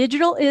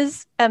 Digital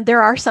is,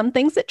 there are some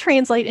things that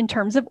translate in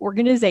terms of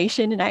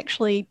organization and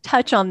actually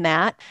touch on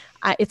that.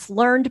 It's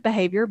learned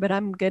behavior, but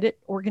I'm good at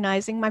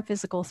organizing my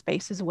physical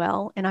space as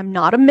well. And I'm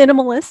not a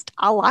minimalist.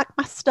 I like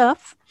my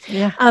stuff.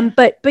 Yeah.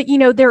 But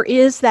there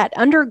is that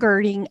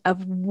undergirding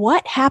of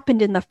what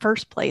happened in the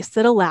first place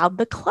that allowed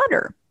the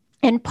clutter.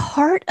 And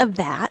part of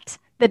that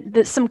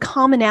some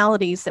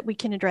commonalities that we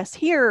can address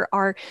here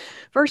are,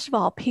 first of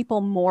all, people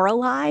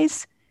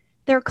moralize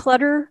their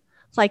clutter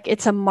like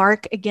it's a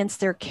mark against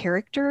their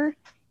character.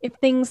 If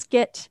things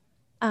get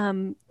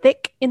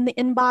thick in the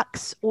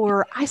inbox,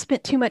 or I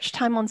spent too much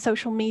time on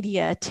social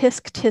media,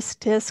 tisk, tisk,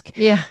 tisk.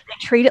 Yeah. They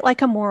treat it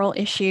like a moral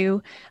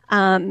issue,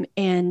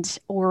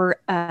 or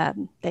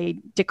they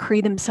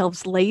decree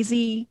themselves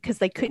lazy because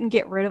they couldn't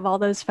get rid of all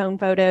those phone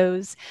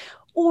photos,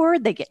 or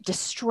they get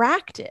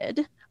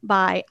distracted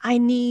by, I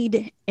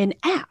need an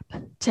app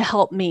to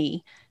help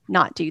me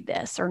not do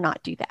this or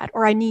not do that,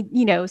 or I need,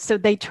 so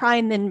they try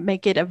and then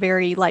make it a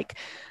very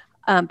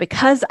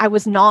because I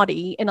was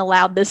naughty and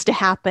allowed this to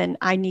happen,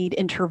 I need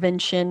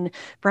intervention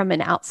from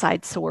an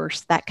outside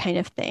source, that kind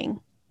of thing.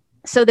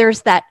 So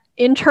there's that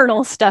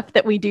internal stuff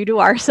that we do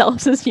to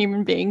ourselves as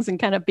human beings and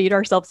kind of beat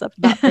ourselves up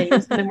about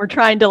things. And then we're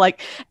trying to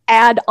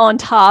add on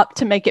top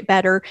to make it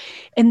better.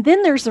 And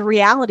then there's the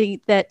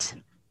reality that,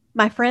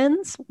 my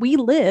friends, we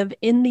live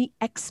in the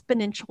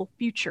exponential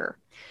future.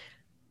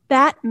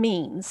 That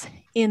means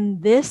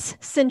in this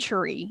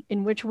century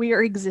in which we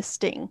are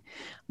existing,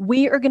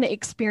 we are going to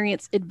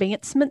experience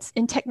advancements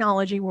in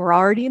technology. We're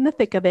already in the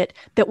thick of it,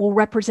 that will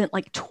represent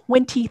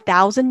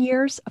 20,000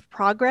 years of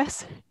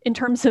progress in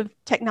terms of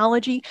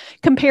technology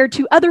compared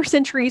to other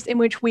centuries in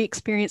which we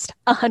experienced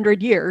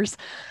 100 years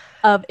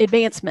of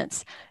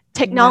advancements.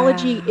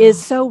 Technology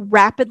is so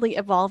rapidly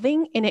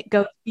evolving, and it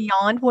goes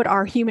beyond what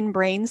our human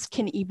brains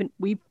can even,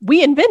 we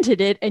invented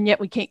it, and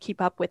yet we can't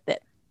keep up with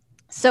it.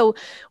 So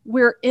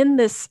we're in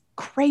this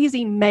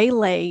crazy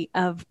melee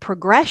of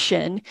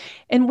progression,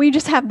 and we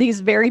just have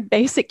these very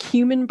basic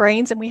human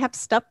brains, and we have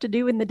stuff to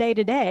do in the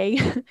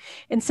day-to-day.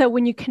 And so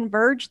when you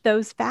converge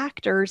those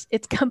factors,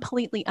 it's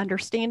completely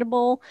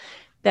understandable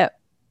that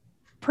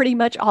pretty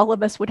much all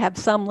of us would have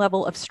some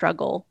level of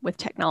struggle with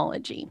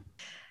technology.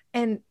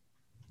 And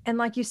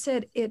like you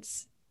said,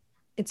 it's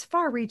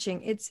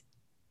far-reaching. It's,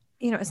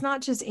 it's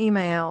not just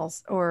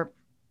emails, or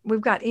we've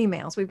got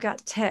emails, we've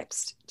got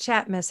text,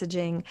 chat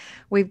messaging,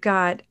 we've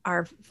got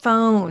our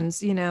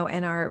phones,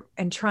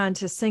 and trying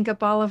to sync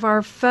up all of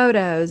our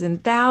photos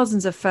and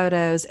thousands of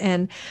photos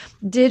and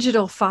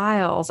digital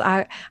files.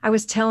 I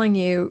was telling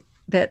you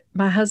that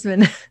my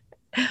husband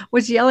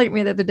was yelling at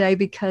me the other day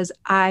because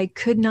I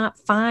could not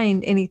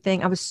find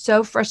anything. I was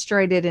so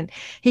frustrated, and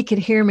he could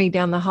hear me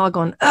down the hall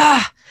going,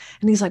 "Ugh!"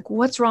 And he's like,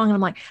 "What's wrong?" And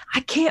I'm like,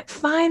 "I can't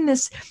find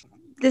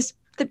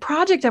the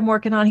project I'm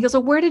working on." He goes,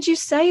 "Well, where did you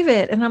save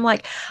it?" And I'm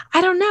like, "I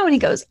don't know." And he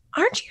goes,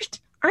 aren't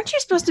you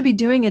supposed to be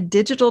doing a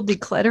digital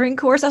decluttering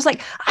course?" I was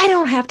like, "I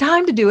don't have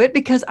time to do it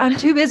because I'm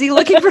too busy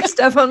looking for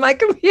stuff on my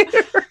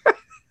computer."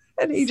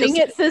 And he Sing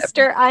it,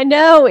 sister. I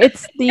know,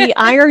 it's the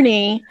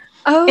irony.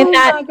 Oh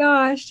my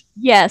gosh.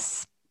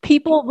 Yes.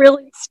 People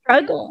really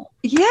struggle.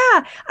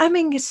 Yeah. I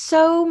mean,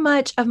 so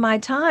much of my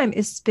time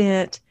is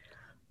spent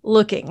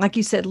looking, like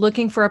you said,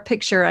 looking for a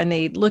picture I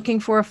need, looking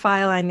for a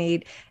file I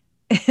need.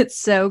 It's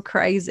so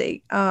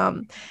crazy.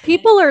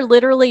 People are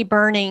literally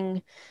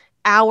burning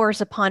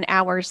hours upon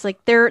hours.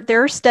 There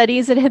are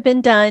studies that have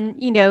been done,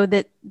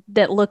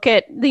 that look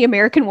at the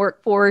American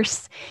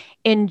workforce,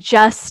 and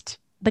just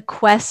the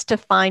quest to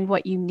find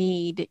what you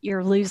need.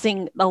 You're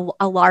losing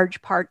a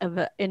large part of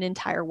an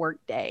entire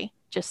workday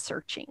just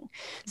searching.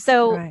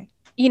 So, right.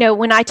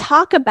 When I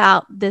talk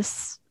about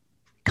this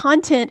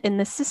content and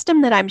the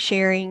system that I'm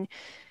sharing,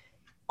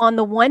 on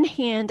the one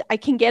hand, I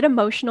can get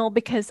emotional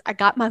because I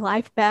got my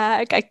life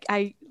back.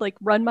 I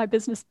run my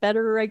business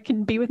better. I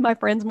can be with my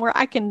friends more.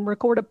 I can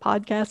record a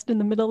podcast in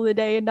the middle of the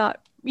day and not,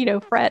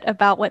 fret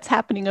about what's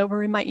happening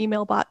over in my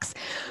email box.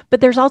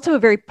 But there's also a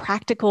very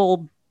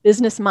practical,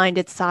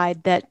 business-minded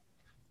side that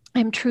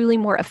I'm truly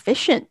more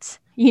efficient.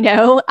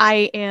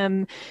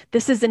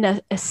 This is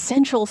an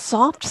essential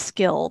soft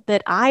skill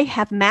that I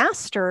have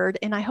mastered,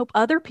 and I hope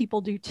other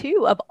people do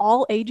too, of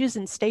all ages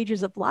and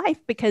stages of life,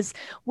 because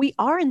we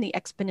are in the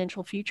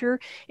exponential future.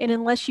 And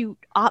unless you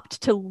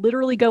opt to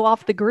literally go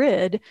off the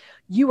grid,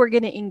 you are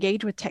going to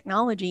engage with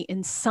technology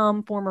in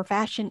some form or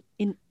fashion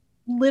in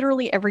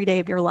literally every day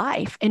of your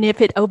life. And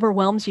if it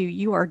overwhelms you,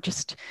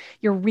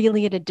 you're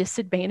really at a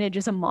disadvantage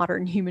as a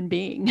modern human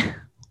being.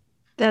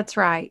 That's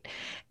right.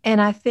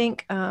 And I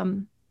think,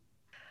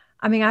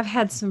 I've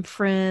had some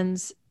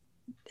friends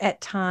at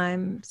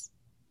times.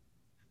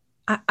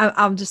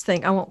 I'll just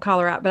think, I won't call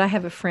her out, but I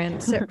have a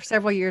friend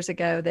several years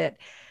ago that,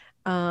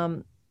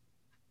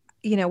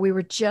 we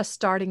were just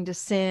starting to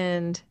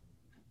send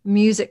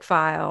music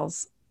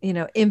files,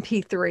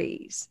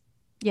 MP3s.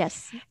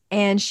 Yes.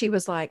 And she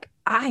was like,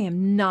 I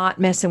am not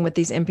messing with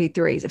these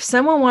MP3s. If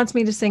someone wants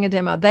me to sing a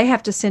demo, they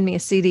have to send me a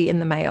CD in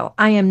the mail.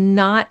 I am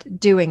not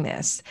doing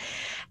this.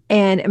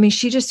 And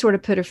she just sort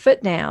of put her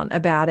foot down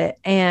about it.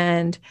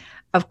 And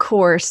of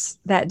course,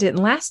 that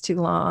didn't last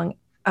too long.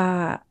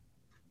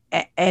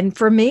 And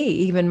for me,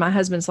 even my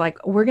husband's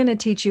like, we're going to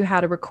teach you how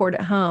to record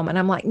at home. And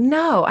I'm like,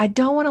 no, I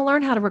don't want to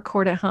learn how to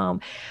record at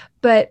home.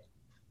 But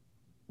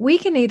we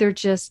can either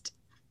just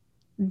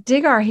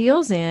dig our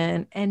heels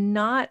in and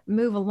not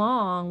move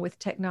along with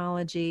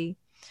technology,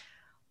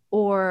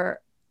 or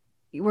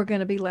we're going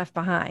to be left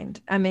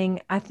behind.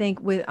 I think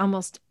with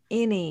almost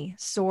any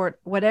sort,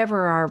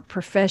 whatever our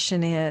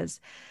profession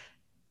is,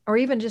 or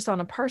even just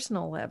on a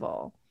personal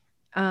level,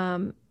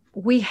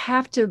 we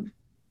have to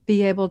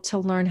be able to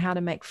learn how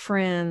to make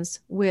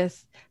friends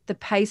with the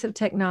pace of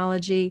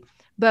technology,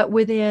 but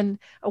within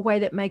a way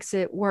that makes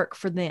it work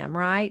for them,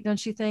 right?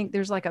 Don't you think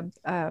there's like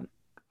a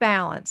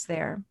balance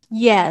there?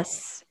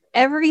 Yes.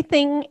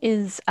 Everything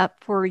is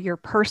up for your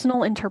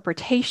personal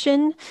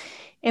interpretation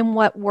and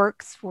what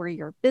works for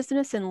your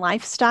business and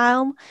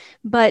lifestyle.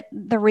 But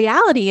the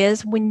reality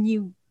is when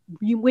you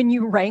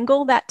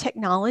wrangle that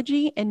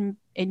technology and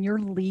you're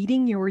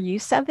leading your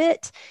use of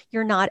it,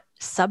 you're not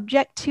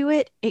subject to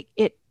it,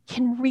 it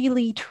can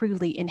really,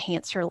 truly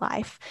enhance your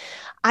life.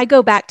 I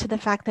go back to the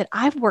fact that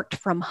I've worked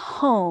from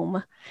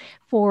home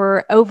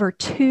for over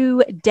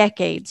 2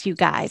 decades, you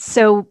guys.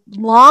 So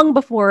long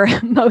before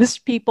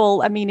most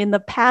people, in the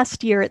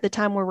past year at the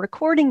time we're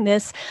recording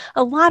this,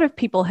 a lot of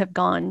people have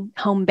gone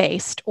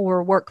home-based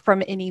or work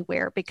from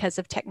anywhere because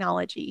of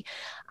technology.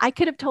 I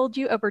could have told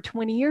you over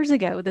 20 years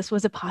ago this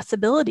was a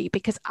possibility,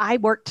 because I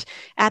worked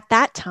at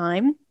that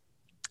time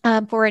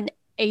for an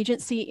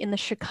agency in the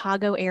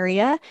Chicago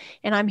area,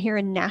 and I'm here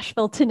in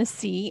Nashville,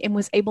 Tennessee, and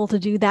was able to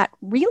do that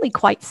really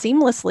quite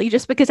seamlessly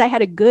just because I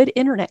had a good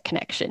internet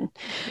connection.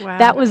 Wow.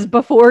 That was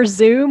before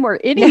Zoom or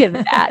any of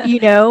that,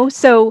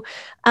 So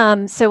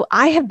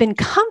I have been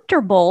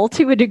comfortable,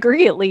 to a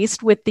degree at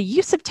least, with the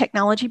use of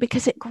technology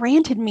because it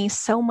granted me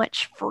so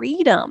much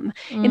freedom,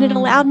 and it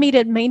allowed me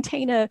to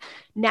maintain a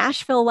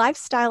Nashville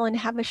lifestyle and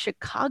have a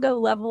Chicago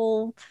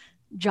level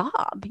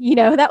job.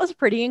 That was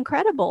pretty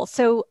incredible.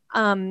 So,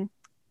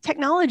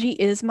 technology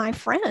is my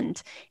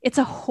friend. It's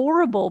a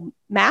horrible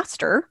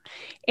master,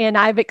 and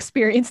I've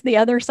experienced the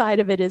other side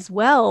of it as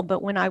well.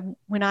 But when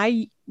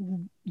I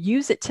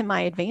use it to my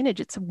advantage,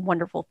 it's a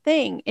wonderful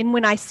thing. And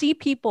when I see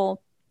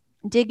people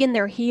dig in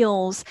their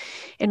heels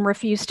and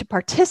refuse to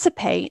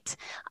participate,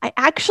 I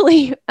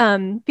actually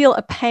feel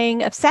a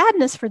pang of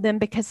sadness for them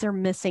because they're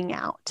missing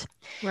out.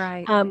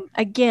 Right.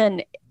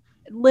 Again,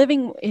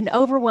 living in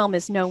overwhelm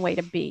is no way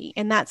to be.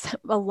 And that's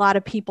a lot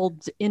of people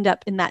end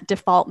up in that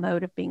default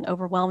mode of being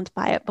overwhelmed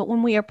by it. But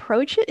when we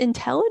approach it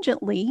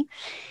intelligently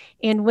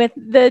and with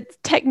the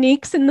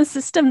techniques in the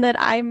system that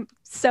I'm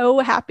so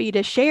happy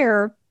to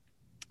share,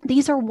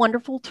 these are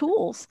wonderful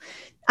tools.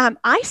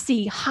 I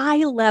see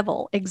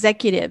high-level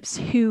executives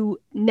who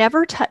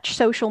never touch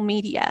social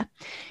media,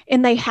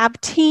 and they have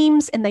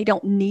teams and they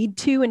don't need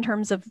to in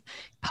terms of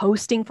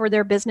posting for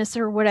their business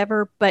or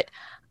whatever. But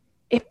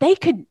if they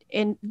could,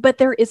 but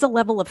there is a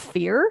level of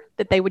fear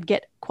that they would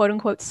get quote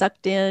unquote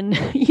sucked in,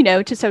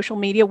 to social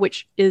media,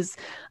 which is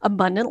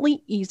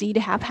abundantly easy to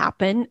have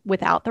happen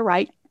without the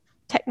right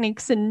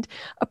techniques and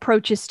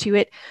approaches to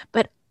it.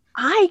 But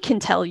I can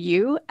tell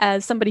you,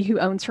 as somebody who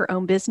owns her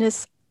own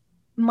business,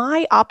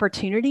 my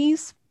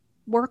opportunities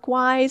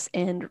work-wise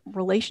and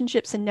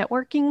relationships and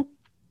networking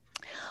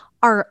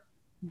are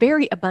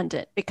very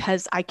abundant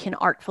because I can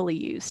artfully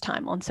use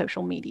time on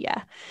social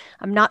media.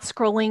 I'm not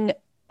scrolling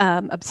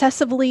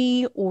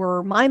obsessively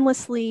or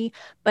mindlessly,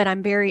 but I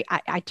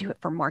do it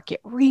for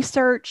market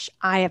research.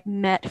 I have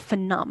met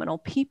phenomenal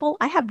people.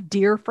 I have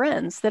dear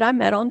friends that I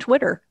met on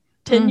Twitter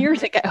 10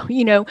 years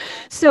ago,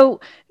 so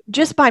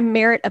just by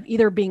merit of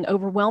either being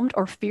overwhelmed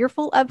or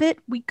fearful of it,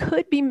 we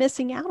could be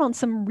missing out on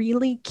some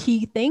really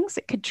key things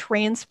that could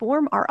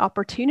transform our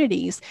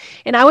opportunities.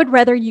 And I would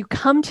rather you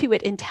come to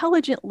it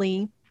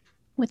intelligently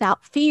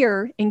without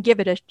fear and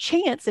give it a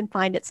chance and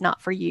find it's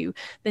not for you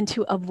than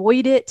to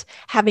avoid it,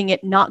 having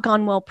it not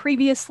gone well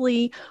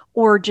previously,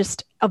 or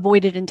just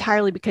avoid it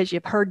entirely because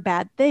you've heard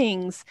bad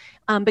things,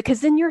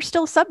 because then you're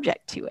still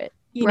subject to it.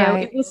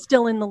 It was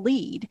still in the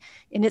lead,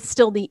 and it's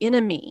still the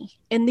enemy.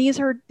 And these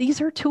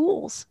are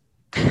tools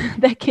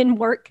that can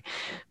work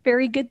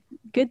very good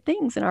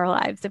things in our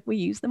lives if we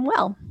use them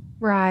well.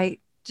 Right.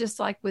 Just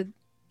like with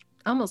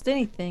almost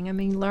anything. I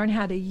mean, learn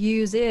how to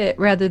use it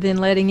rather than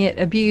letting it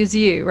abuse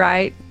you,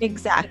 right?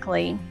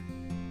 Exactly.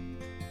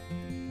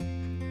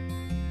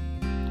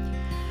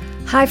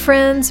 Hi,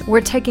 friends. We're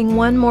taking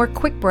one more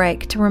quick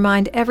break to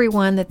remind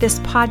everyone that this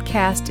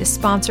podcast is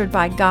sponsored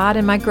by God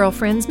and My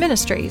Girlfriends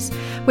Ministries,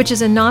 which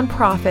is a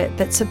nonprofit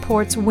that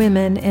supports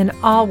women in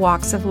all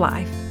walks of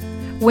life.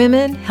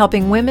 Women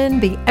helping women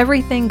be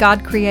everything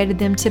God created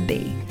them to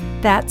be.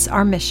 That's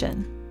our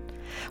mission.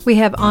 We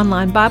have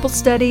online Bible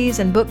studies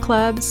and book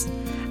clubs,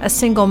 a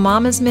single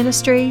mamas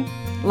ministry,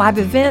 live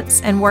events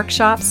and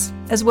workshops,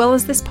 as well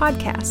as this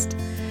podcast.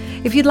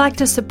 If you'd like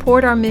to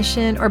support our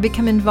mission or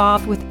become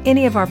involved with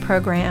any of our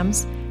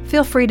programs,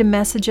 feel free to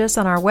message us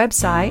on our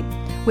website,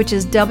 which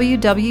is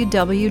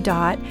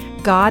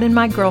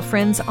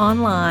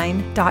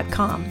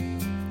www.godandmygirlfriendsonline.com.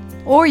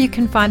 Or you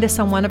can find us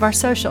on one of our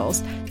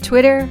socials,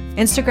 Twitter,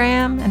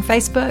 Instagram, and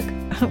Facebook.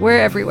 We're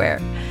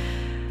everywhere.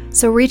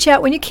 So reach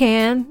out when you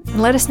can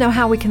and let us know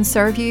how we can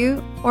serve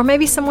you or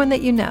maybe someone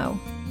that you know.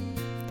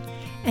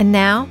 And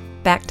now,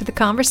 back to the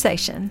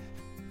conversation.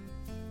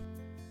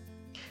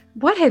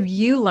 What have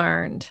you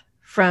learned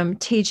from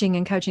teaching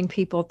and coaching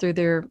people through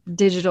their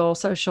digital,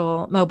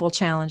 social, mobile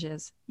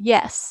challenges?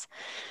 Yes.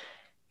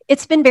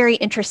 It's been very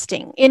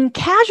interesting. In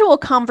casual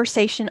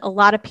conversation, a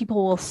lot of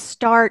people will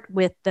start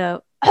with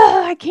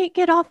I can't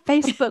get off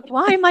Facebook.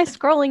 Why am I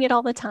scrolling it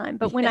all the time?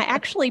 But when I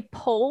actually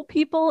poll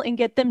people and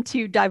get them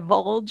to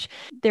divulge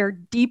their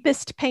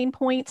deepest pain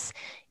points,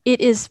 it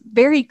is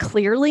very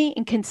clearly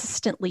and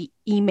consistently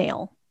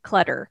email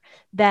clutter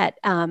that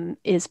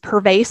is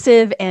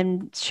pervasive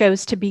and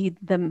shows to be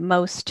the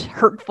most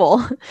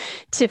hurtful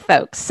to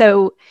folks.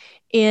 So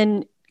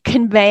in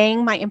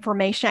conveying my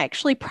information, I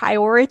actually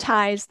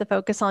prioritize the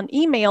focus on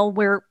email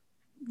where,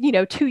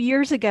 2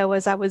 years ago,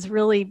 as I was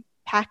really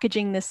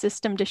packaging the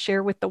system to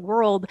share with the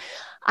world,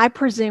 I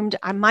presumed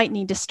I might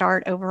need to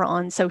start over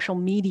on social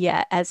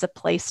media as a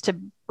place to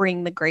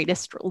bring the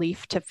greatest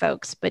relief to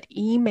folks. But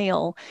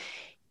email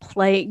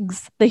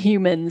plagues the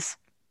humans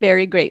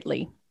very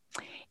greatly.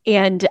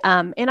 And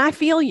I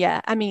feel you.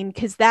 I mean,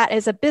 because that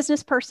as a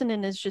business person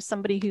and as just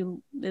somebody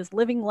who is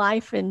living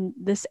life in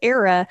this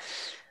era,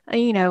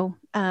 email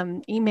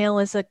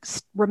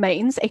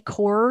remains a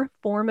core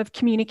form of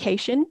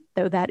communication,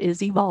 though that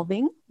is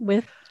evolving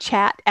with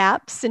chat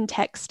apps and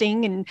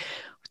texting. And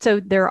so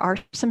there are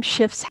some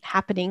shifts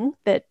happening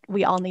that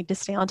we all need to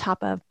stay on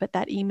top of, but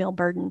that email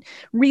burden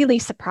really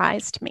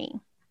surprised me.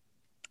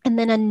 And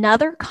then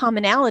another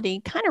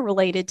commonality kind of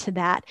related to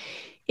that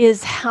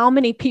is how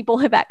many people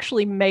have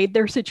actually made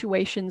their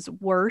situations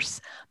worse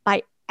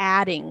by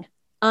adding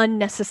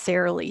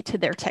unnecessarily to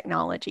their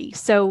technology.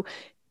 So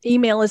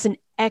email is an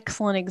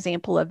excellent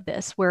example of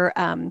this, where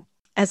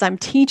as I'm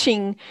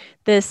teaching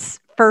this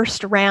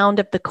first round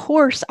of the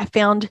course, I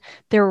found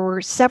there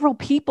were several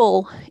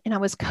people, and I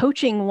was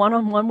coaching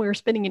one-on-one. We were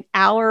spending an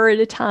hour at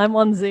a time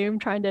on Zoom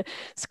trying to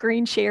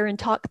screen share and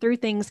talk through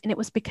things. And it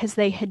was because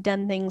they had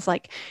done things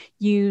like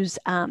use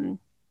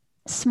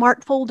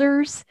smart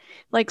folders.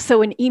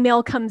 So an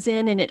email comes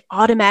in and it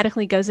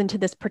automatically goes into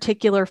this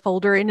particular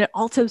folder, and it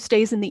also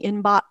stays in the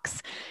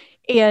inbox.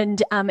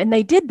 And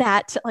they did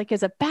that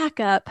as a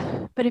backup.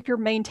 But if you're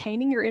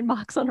maintaining your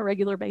inbox on a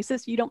regular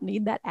basis, you don't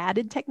need that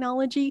added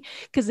technology,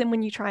 because then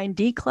when you try and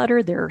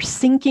declutter, there are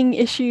syncing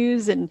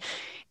issues, and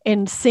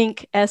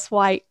sync SYNC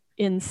right.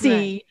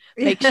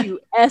 Makes you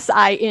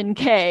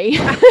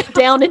SINK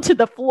down into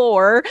the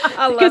floor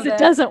because it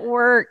doesn't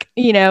work,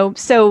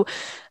 So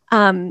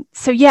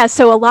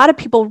a lot of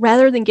people,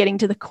 rather than getting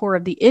to the core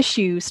of the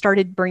issue,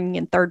 started bringing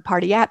in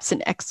third-party apps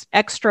and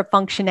extra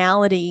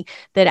functionality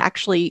that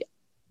actually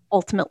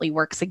ultimately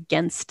works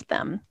against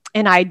them.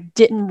 And I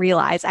didn't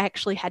realize I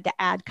actually had to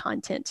add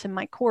content to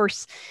my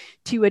course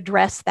to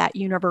address that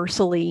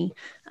universally,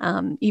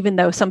 even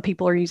though some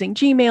people are using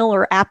Gmail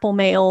or Apple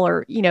Mail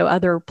or,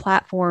 other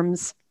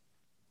platforms.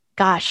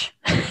 Gosh,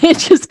 it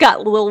just got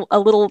a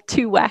little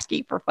too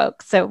wacky for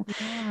folks. So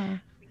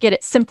get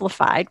it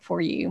simplified for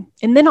you.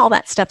 And then all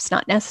that stuff's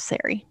not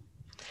necessary.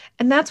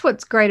 And that's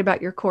what's great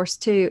about your course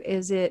too,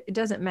 is it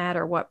doesn't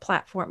matter what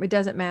platform, it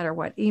doesn't matter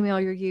what email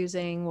you're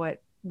using,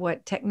 what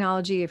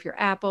technology, if you're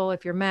Apple,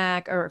 if you're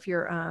Mac, or if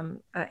you're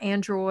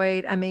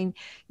Android. I mean,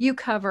 you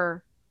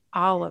cover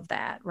all of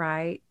that,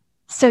 right?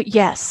 So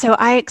yes. So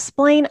I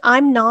explain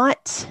I'm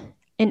not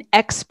an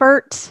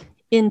expert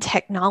in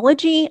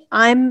technology.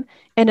 I'm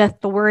an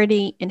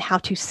authority in how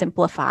to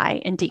simplify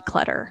and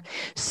declutter.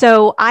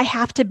 So I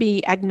have to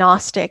be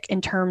agnostic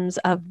in terms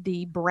of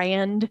the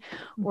brand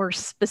or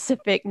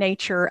specific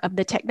nature of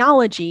the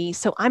technology.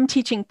 So I'm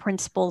teaching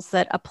principles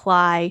that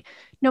apply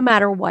no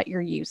matter what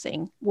you're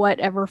using,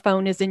 whatever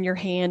phone is in your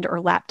hand or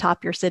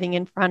laptop you're sitting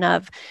in front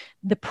of,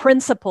 the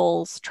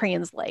principles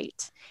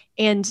translate.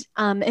 And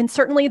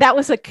certainly that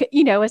was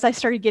as I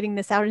started getting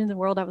this out into the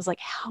world, I was like,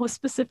 how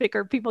specific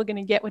are people going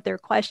to get with their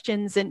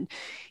questions? And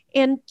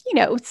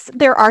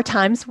there are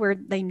times where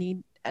they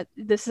need,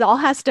 this all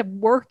has to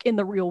work in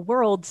the real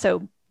world.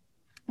 So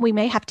we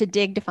may have to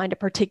dig to find a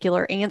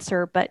particular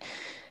answer, but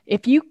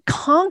if you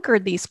conquer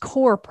these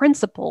core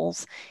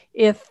principles,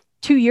 if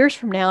 2 years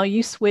from now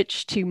you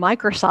switch to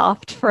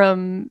Microsoft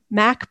from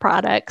Mac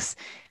products,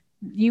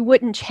 you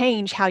wouldn't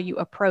change how you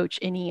approach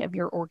any of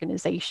your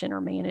organization or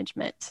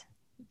management.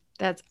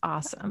 That's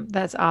awesome.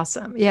 That's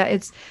awesome. Yeah,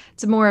 it's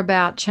more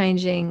about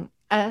changing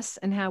us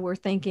and how we're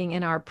thinking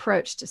and our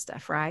approach to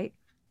stuff, right?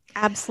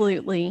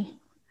 Absolutely.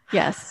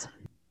 Yes.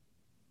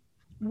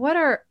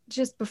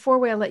 Just before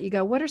we let you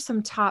go, what are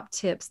some top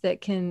tips that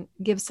can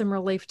give some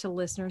relief to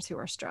listeners who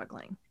are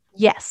struggling?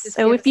 Yes. Just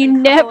so if you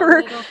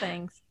never,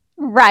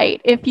 right.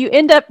 If you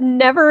end up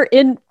never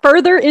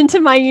further into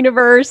my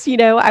universe,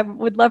 I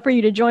would love for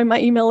you to join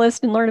my email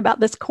list and learn about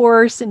this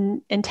course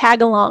and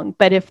tag along.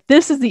 But if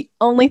this is the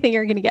only thing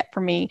you're going to get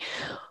from me,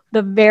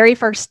 the very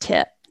first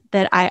tip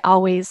that I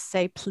always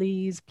say,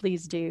 please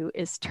do,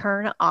 is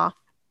turn off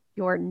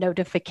your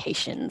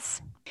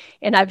notifications.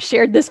 And I've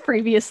shared this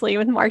previously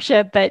with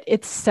Marcia, but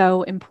it's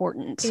so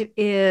important. It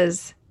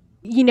is.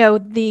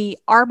 The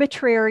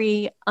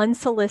arbitrary,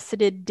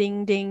 unsolicited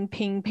ding, ding,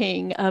 ping,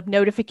 ping of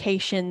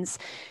notifications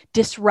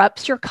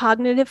disrupts your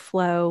cognitive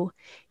flow.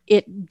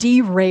 It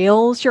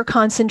derails your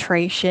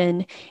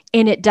concentration,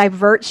 and it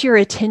diverts your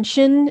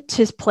attention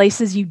to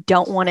places you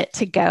don't want it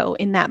to go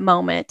in that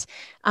moment.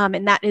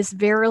 And that is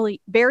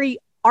very, very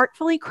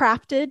artfully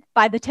crafted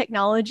by the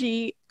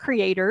technology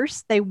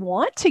creators. They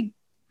want to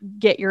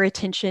get your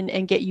attention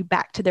and get you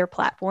back to their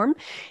platform.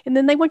 And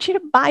then they want you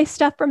to buy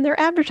stuff from their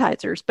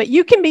advertisers, but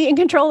you can be in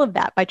control of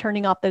that by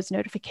turning off those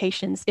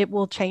notifications. It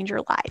will change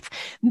your life.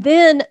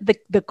 Then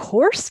the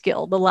core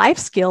skill, the life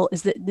skill,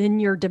 is that then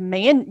you're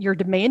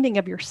demanding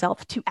of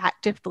yourself to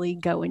actively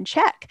go and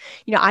check.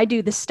 I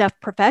do this stuff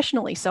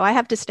professionally, so I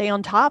have to stay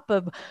on top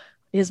of,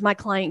 is my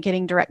client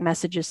getting direct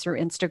messages through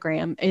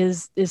Instagram?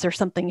 Is there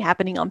something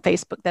happening on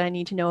Facebook that I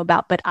need to know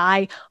about? But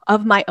I,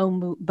 of my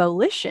own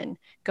volition,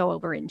 go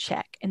over and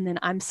check. And then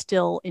I'm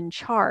still in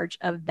charge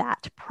of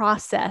that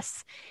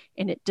process,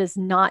 and it does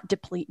not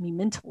deplete me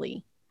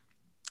mentally.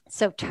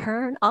 So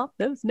turn off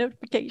those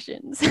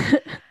notifications.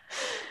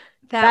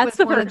 That's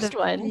the first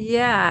one.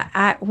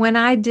 Yeah. When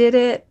I did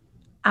it,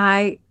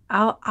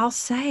 I'll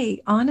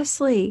say,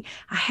 honestly,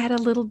 I had a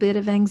little bit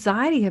of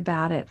anxiety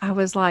about it. I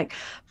was like,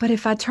 but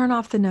if I turn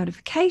off the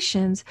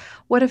notifications,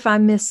 what if I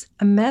miss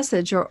a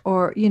message or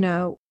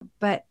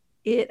but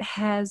it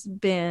has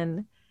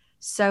been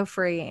so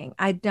freeing.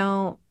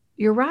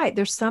 You're right.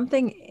 There's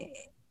something,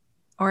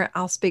 or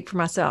I'll speak for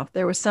myself.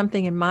 There was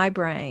something in my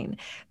brain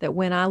that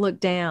when I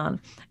looked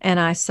down and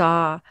I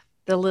saw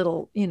the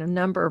little,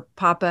 number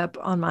pop up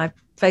on my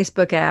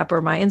Facebook app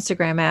or my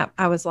Instagram app,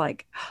 I was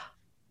like,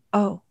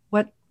 oh,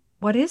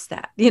 what is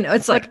that?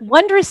 It's like,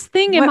 wondrous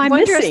thing am I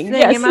missing?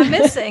 Yes. Am I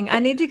missing? I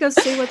need to go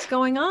see what's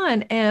going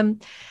on.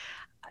 And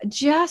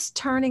just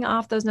turning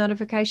off those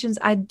notifications.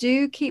 I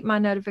do keep my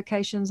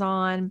notifications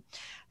on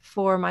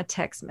for my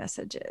text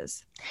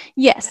messages.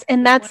 Yes.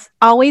 And that's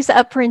always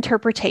up for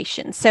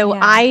interpretation. So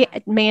I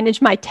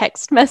manage my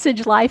text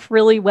message life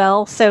really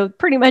well. So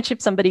pretty much if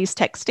somebody's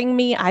texting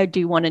me, I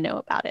do want to know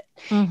about it.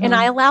 Mm-hmm. And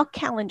I allow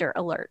calendar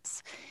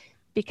alerts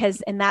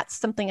and that's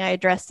something I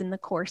addressed in the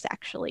course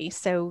actually.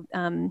 So,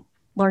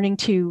 learning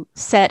to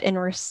set and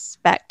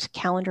respect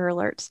calendar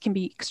alerts can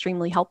be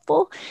extremely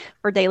helpful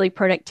for daily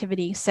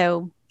productivity.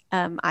 So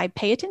I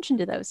pay attention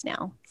to those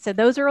now. So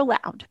those are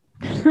allowed,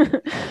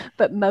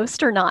 but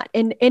most are not.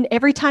 And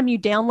every time you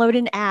download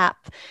an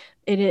app,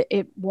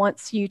 it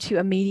wants you to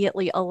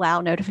immediately allow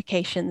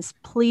notifications.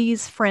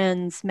 Please,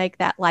 friends, make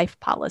that life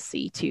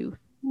policy to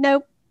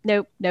no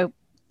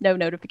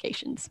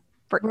notifications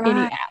for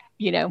any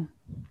app,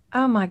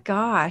 Oh my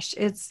gosh.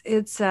 It's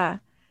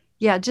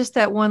just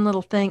that one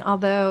little thing.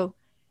 Although,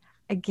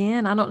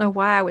 again, I don't know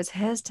why I was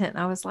hesitant.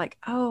 I was like,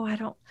 oh, I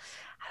don't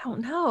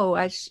know.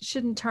 I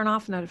shouldn't turn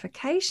off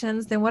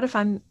notifications. Then what if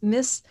I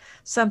miss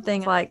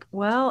something? Like,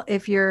 well,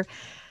 if you're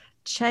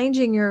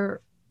changing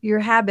your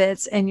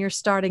habits and you're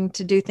starting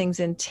to do things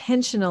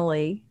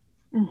intentionally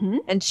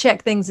and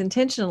check things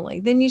intentionally,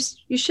 then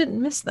you shouldn't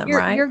miss them,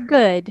 right? You're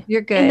good.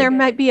 You're good. And there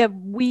might be a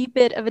wee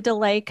bit of a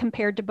delay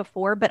compared to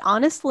before, but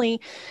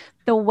honestly,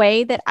 the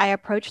way that I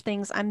approach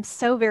things, I'm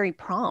so very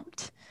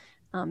prompt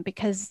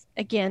because,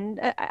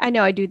 again, I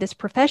know I do this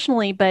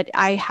professionally, but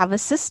I have a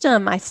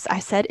system. I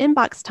set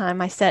inbox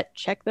time. I set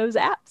check those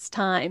apps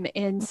time.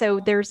 And so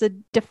there's a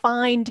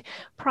defined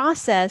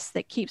process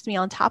that keeps me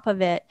on top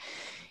of it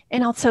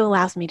and also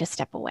allows me to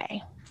step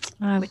away,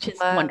 which is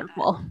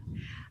wonderful.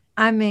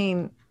 I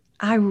mean,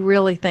 I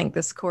really think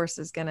this course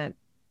is going to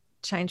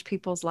change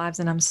people's lives.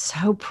 And I'm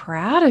so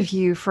proud of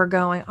you for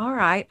going, all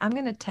right, I'm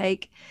going to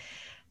take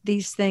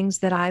these things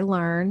that I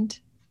learned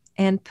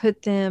and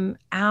put them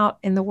out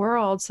in the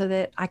world so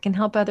that I can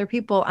help other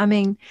people. I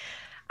mean,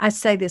 I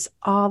say this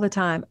all the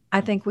time.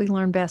 I think we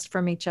learn best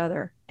from each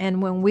other.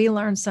 And when we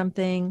learn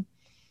something,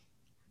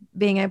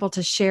 being able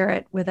to share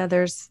it with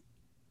others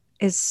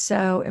is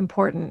so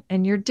important.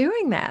 And you're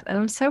doing that. And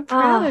I'm so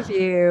proud of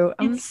you.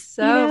 I'm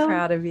so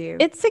proud of you.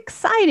 It's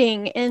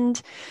exciting.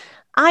 And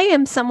I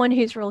am someone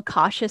who's real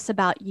cautious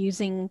about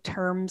using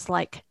terms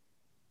like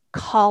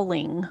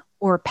calling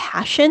or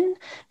passion,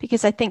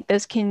 because I think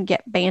those can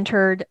get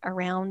bantered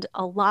around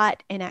a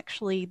lot and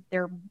actually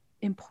their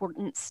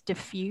importance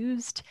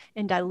diffused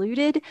and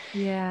diluted.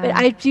 Yeah. But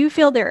I do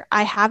feel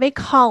I have a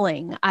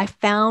calling. I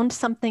found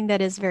something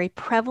that is very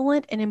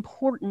prevalent and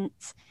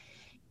important,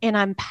 and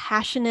I'm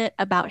passionate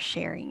about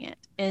sharing it.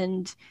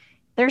 And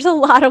there's a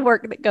lot of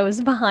work that goes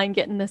behind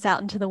getting this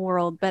out into the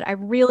world, but I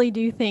really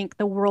do think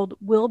the world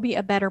will be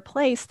a better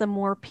place the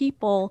more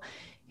people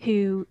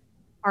who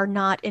are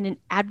not in an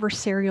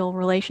adversarial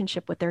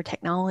relationship with their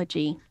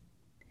technology.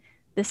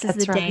 This is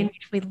the day in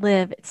which we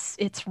live.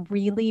 It's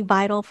really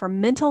vital for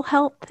mental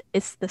health.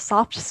 It's the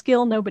soft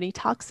skill nobody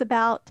talks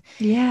about.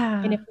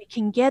 Yeah. And if we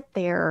can get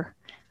there,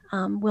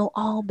 we'll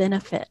all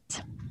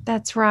benefit.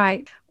 That's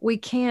right. We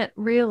can't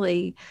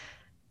really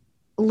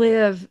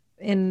live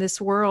in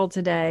this world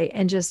today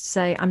and just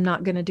say, I'm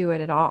not going to do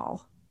it at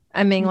all.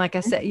 I mean, like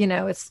I said,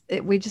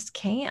 we just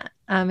can't.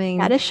 I mean,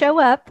 got to show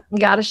up.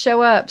 Got to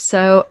show up.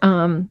 So,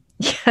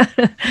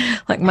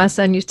 like my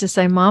son used to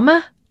say,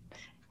 Mama,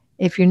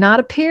 if you're not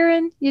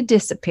appearing, you're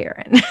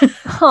disappearing.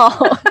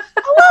 Oh,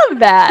 I love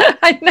that.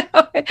 I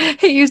know.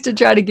 He used to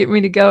try to get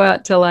me to go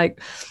out to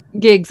like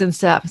gigs and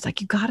stuff. It's like,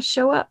 you got to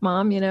show up,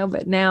 Mom,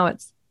 but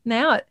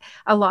now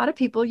a lot of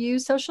people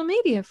use social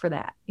media for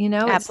that,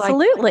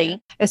 Absolutely. It's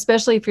like,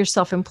 especially if you're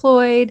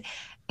self-employed,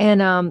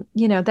 and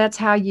that's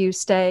how you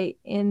stay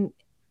in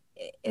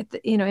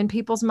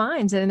people's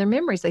minds and in their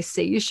memories. They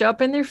see you show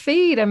up in their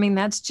feed. I mean,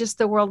 that's just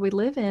the world we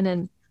live in.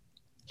 And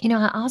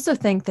I also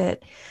think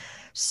that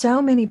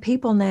so many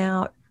people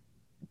now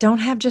don't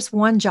have just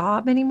one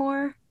job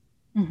anymore.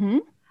 Mm-hmm.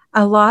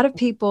 A lot of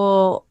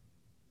people,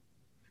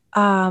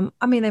 they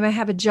may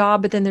have a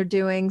job, but then they're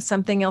doing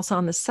something else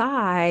on the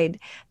side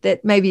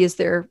that maybe is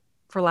their,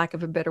 for lack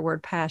of a better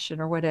word, passion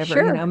or whatever.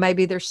 Sure.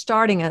 Maybe they're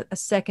starting a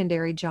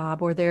secondary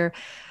job, or they're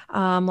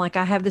like,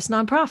 I have this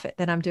nonprofit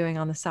that I'm doing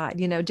on the side,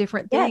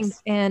 different things.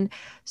 Yes. And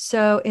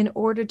so in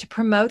order to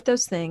promote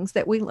those things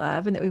that we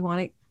love and that we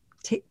want to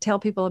tell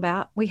people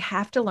about, we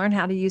have to learn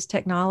how to use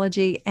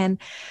technology, and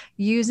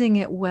using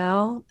it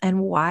well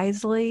and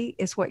wisely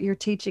is what you're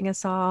teaching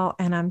us all.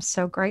 And I'm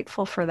so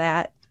grateful for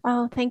that.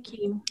 Oh, thank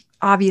you.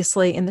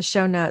 Obviously, in the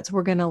show notes,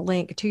 we're going to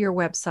link to your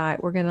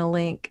website. We're going to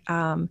link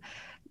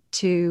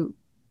to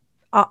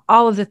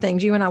all of the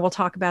things you and I will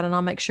talk about, and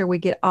I'll make sure we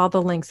get all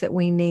the links that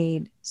we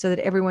need so that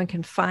everyone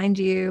can find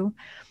you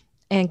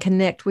and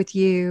connect with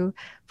you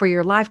for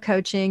your life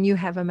coaching. You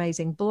have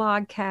amazing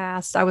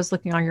blogcasts. I was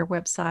looking on your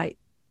website.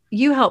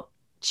 You help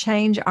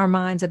change our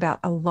minds about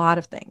a lot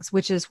of things,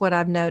 which is what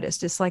I've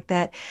noticed. It's like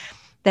that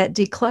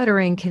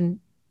decluttering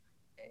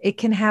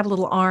can have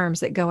little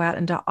arms that go out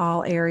into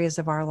all areas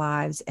of our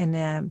lives.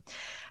 And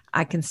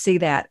I can see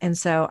that. And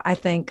so I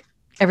think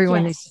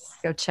everyone needs to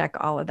go check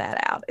all of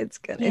that out. It's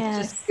good. Yes.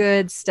 It's just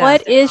good stuff.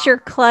 What is your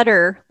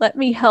clutter? Let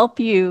me help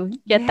you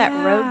get that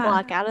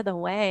roadblock out of the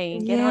way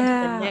and get on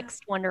to the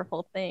next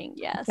wonderful thing.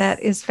 Yes.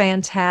 That is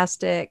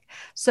fantastic.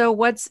 So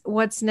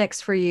what's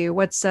next for you?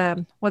 What's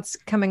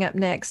coming up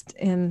next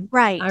in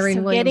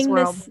Irene Williams'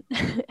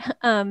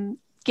 world?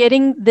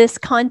 Getting this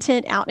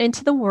content out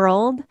into the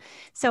world.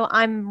 So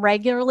I'm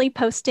regularly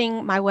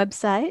posting. My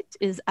website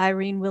is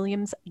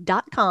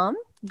irenewilliams.com.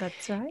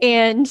 That's right.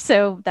 And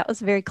so that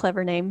was a very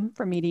clever name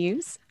for me to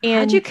use.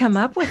 And how'd you come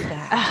up with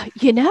that?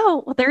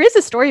 There is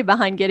a story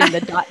behind getting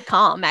the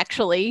 .com,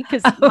 actually,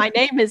 because my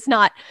name is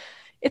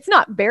it's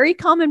not very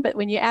common, but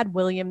when you add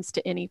Williams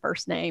to any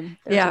first name,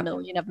 there's a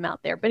million of them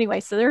out there. But anyway,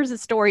 so there's a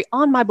story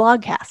on my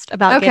blogcast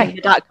about getting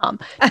the .com.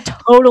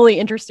 Totally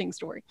interesting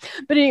story.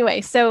 But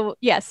anyway, so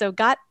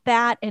got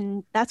that,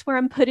 and that's where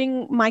I'm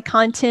putting my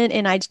content.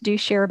 And I do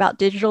share about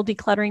digital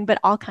decluttering, but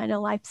all kind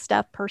of life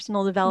stuff,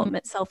 personal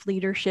development,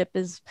 self-leadership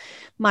is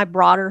my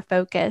broader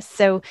focus.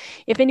 So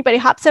if anybody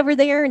hops over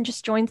there and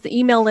just joins the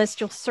email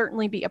list, you'll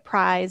certainly be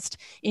apprised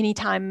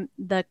anytime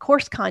the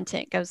course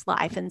content goes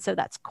live. And so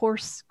that's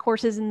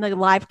courses in the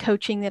live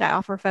coaching that I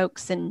offer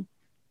folks. And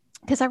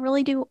because I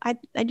really do,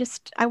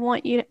 I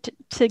want you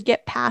to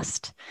get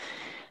past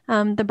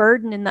the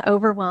burden and the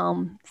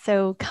overwhelm.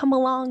 So come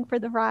along for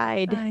the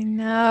ride. I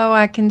know.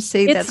 I can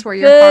see that's where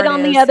your heart is.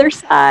 On the other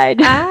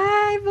side.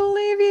 I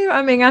believe you.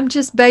 I mean, I'm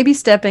just baby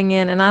stepping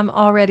in, and I'm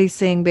already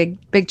seeing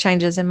big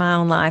changes in my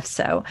own life.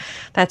 So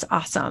that's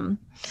awesome.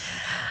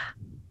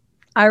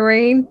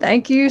 Irene,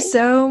 thank you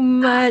so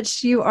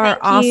much. You are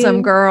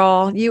awesome,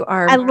 girl. You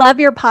are. I love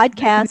your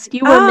podcast.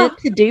 You were meant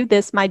to do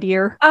this, my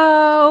dear.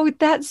 Oh,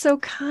 that's so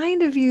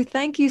kind of you.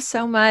 Thank you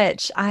so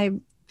much. I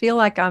feel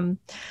like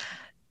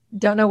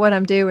don't know what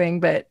I'm doing,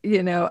 but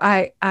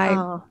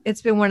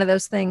it's been one of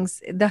those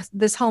things,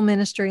 this whole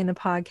ministry and the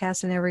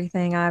podcast and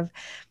everything. I've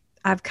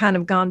I've kind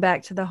of gone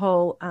back to the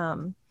whole,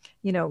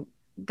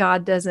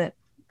 God doesn't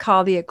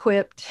call the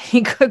equipped, he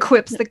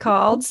equips the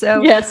called.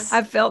 So Yes.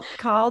 I felt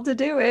called to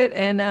do it.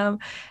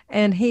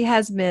 And he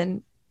has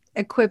been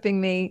equipping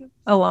me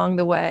along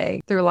the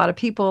way through a lot of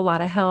people, a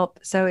lot of help.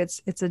 So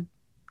it's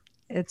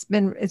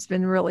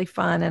been really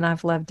fun, and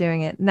I've loved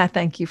doing it. And I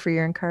thank you for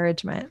your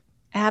encouragement.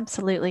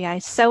 Absolutely. I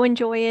so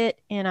enjoy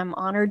it, and I'm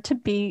honored to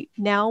be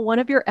now one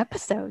of your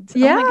episodes.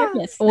 Yeah. Oh my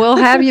goodness. We'll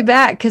have you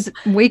back because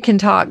we can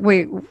talk.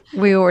 We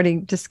already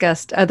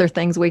discussed other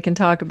things we can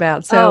talk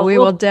about. So we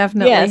will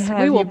definitely have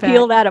we will you back.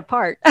 peel that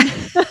apart.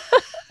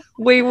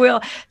 We will.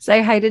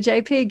 Say hi to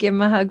JP. Give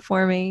him a hug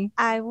for me.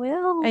 I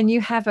will. And you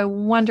have a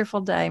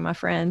wonderful day, my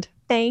friend.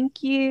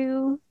 Thank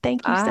you.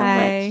 Thank you so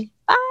Bye.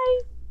 much. Bye.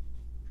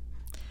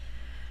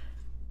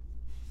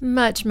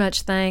 Much,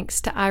 much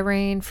thanks to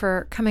Irene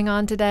for coming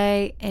on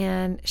today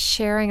and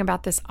sharing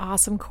about this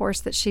awesome course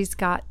that she's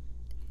got.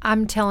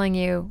 I'm telling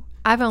you,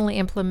 I've only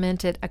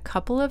implemented a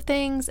couple of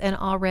things, and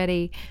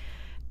already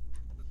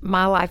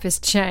my life has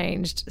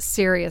changed,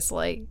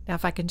 seriously. Now,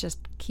 if I can just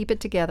keep it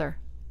together,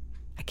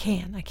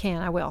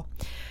 I will.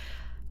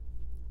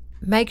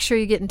 Make sure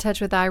you get in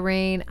touch with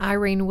Irene.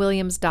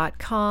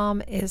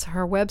 IreneWilliams.com is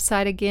her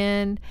website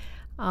again.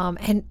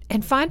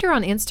 And find her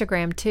on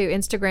Instagram too.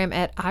 Instagram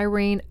at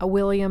Irene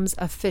Williams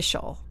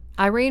Official.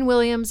 Irene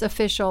Williams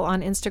Official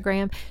on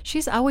Instagram.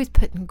 She's always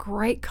putting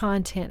great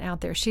content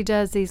out there. She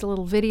does these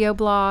little video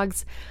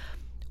blogs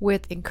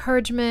with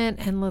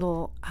encouragement and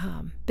little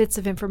bits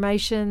of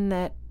information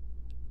that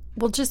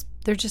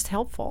they're just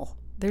helpful.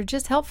 They're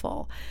just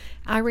helpful.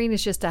 Irene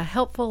is just a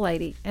helpful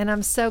lady, and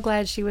I'm so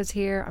glad she was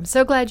here. I'm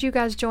so glad you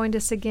guys joined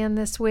us again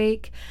this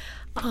week.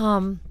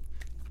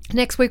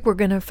 Next week, we're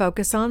going to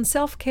focus on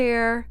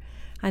self-care.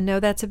 I know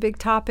that's a big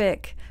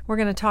topic. We're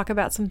going to talk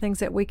about some things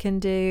that we can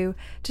do,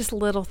 just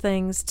little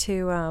things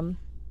to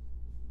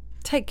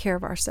take care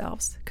of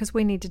ourselves, because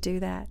we need to do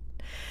that.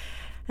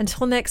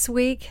 Until next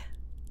week,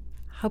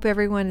 hope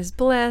everyone is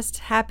blessed,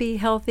 happy,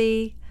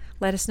 healthy.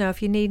 Let us know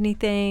if you need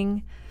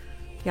anything.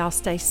 Y'all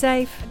stay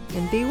safe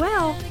and be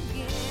well.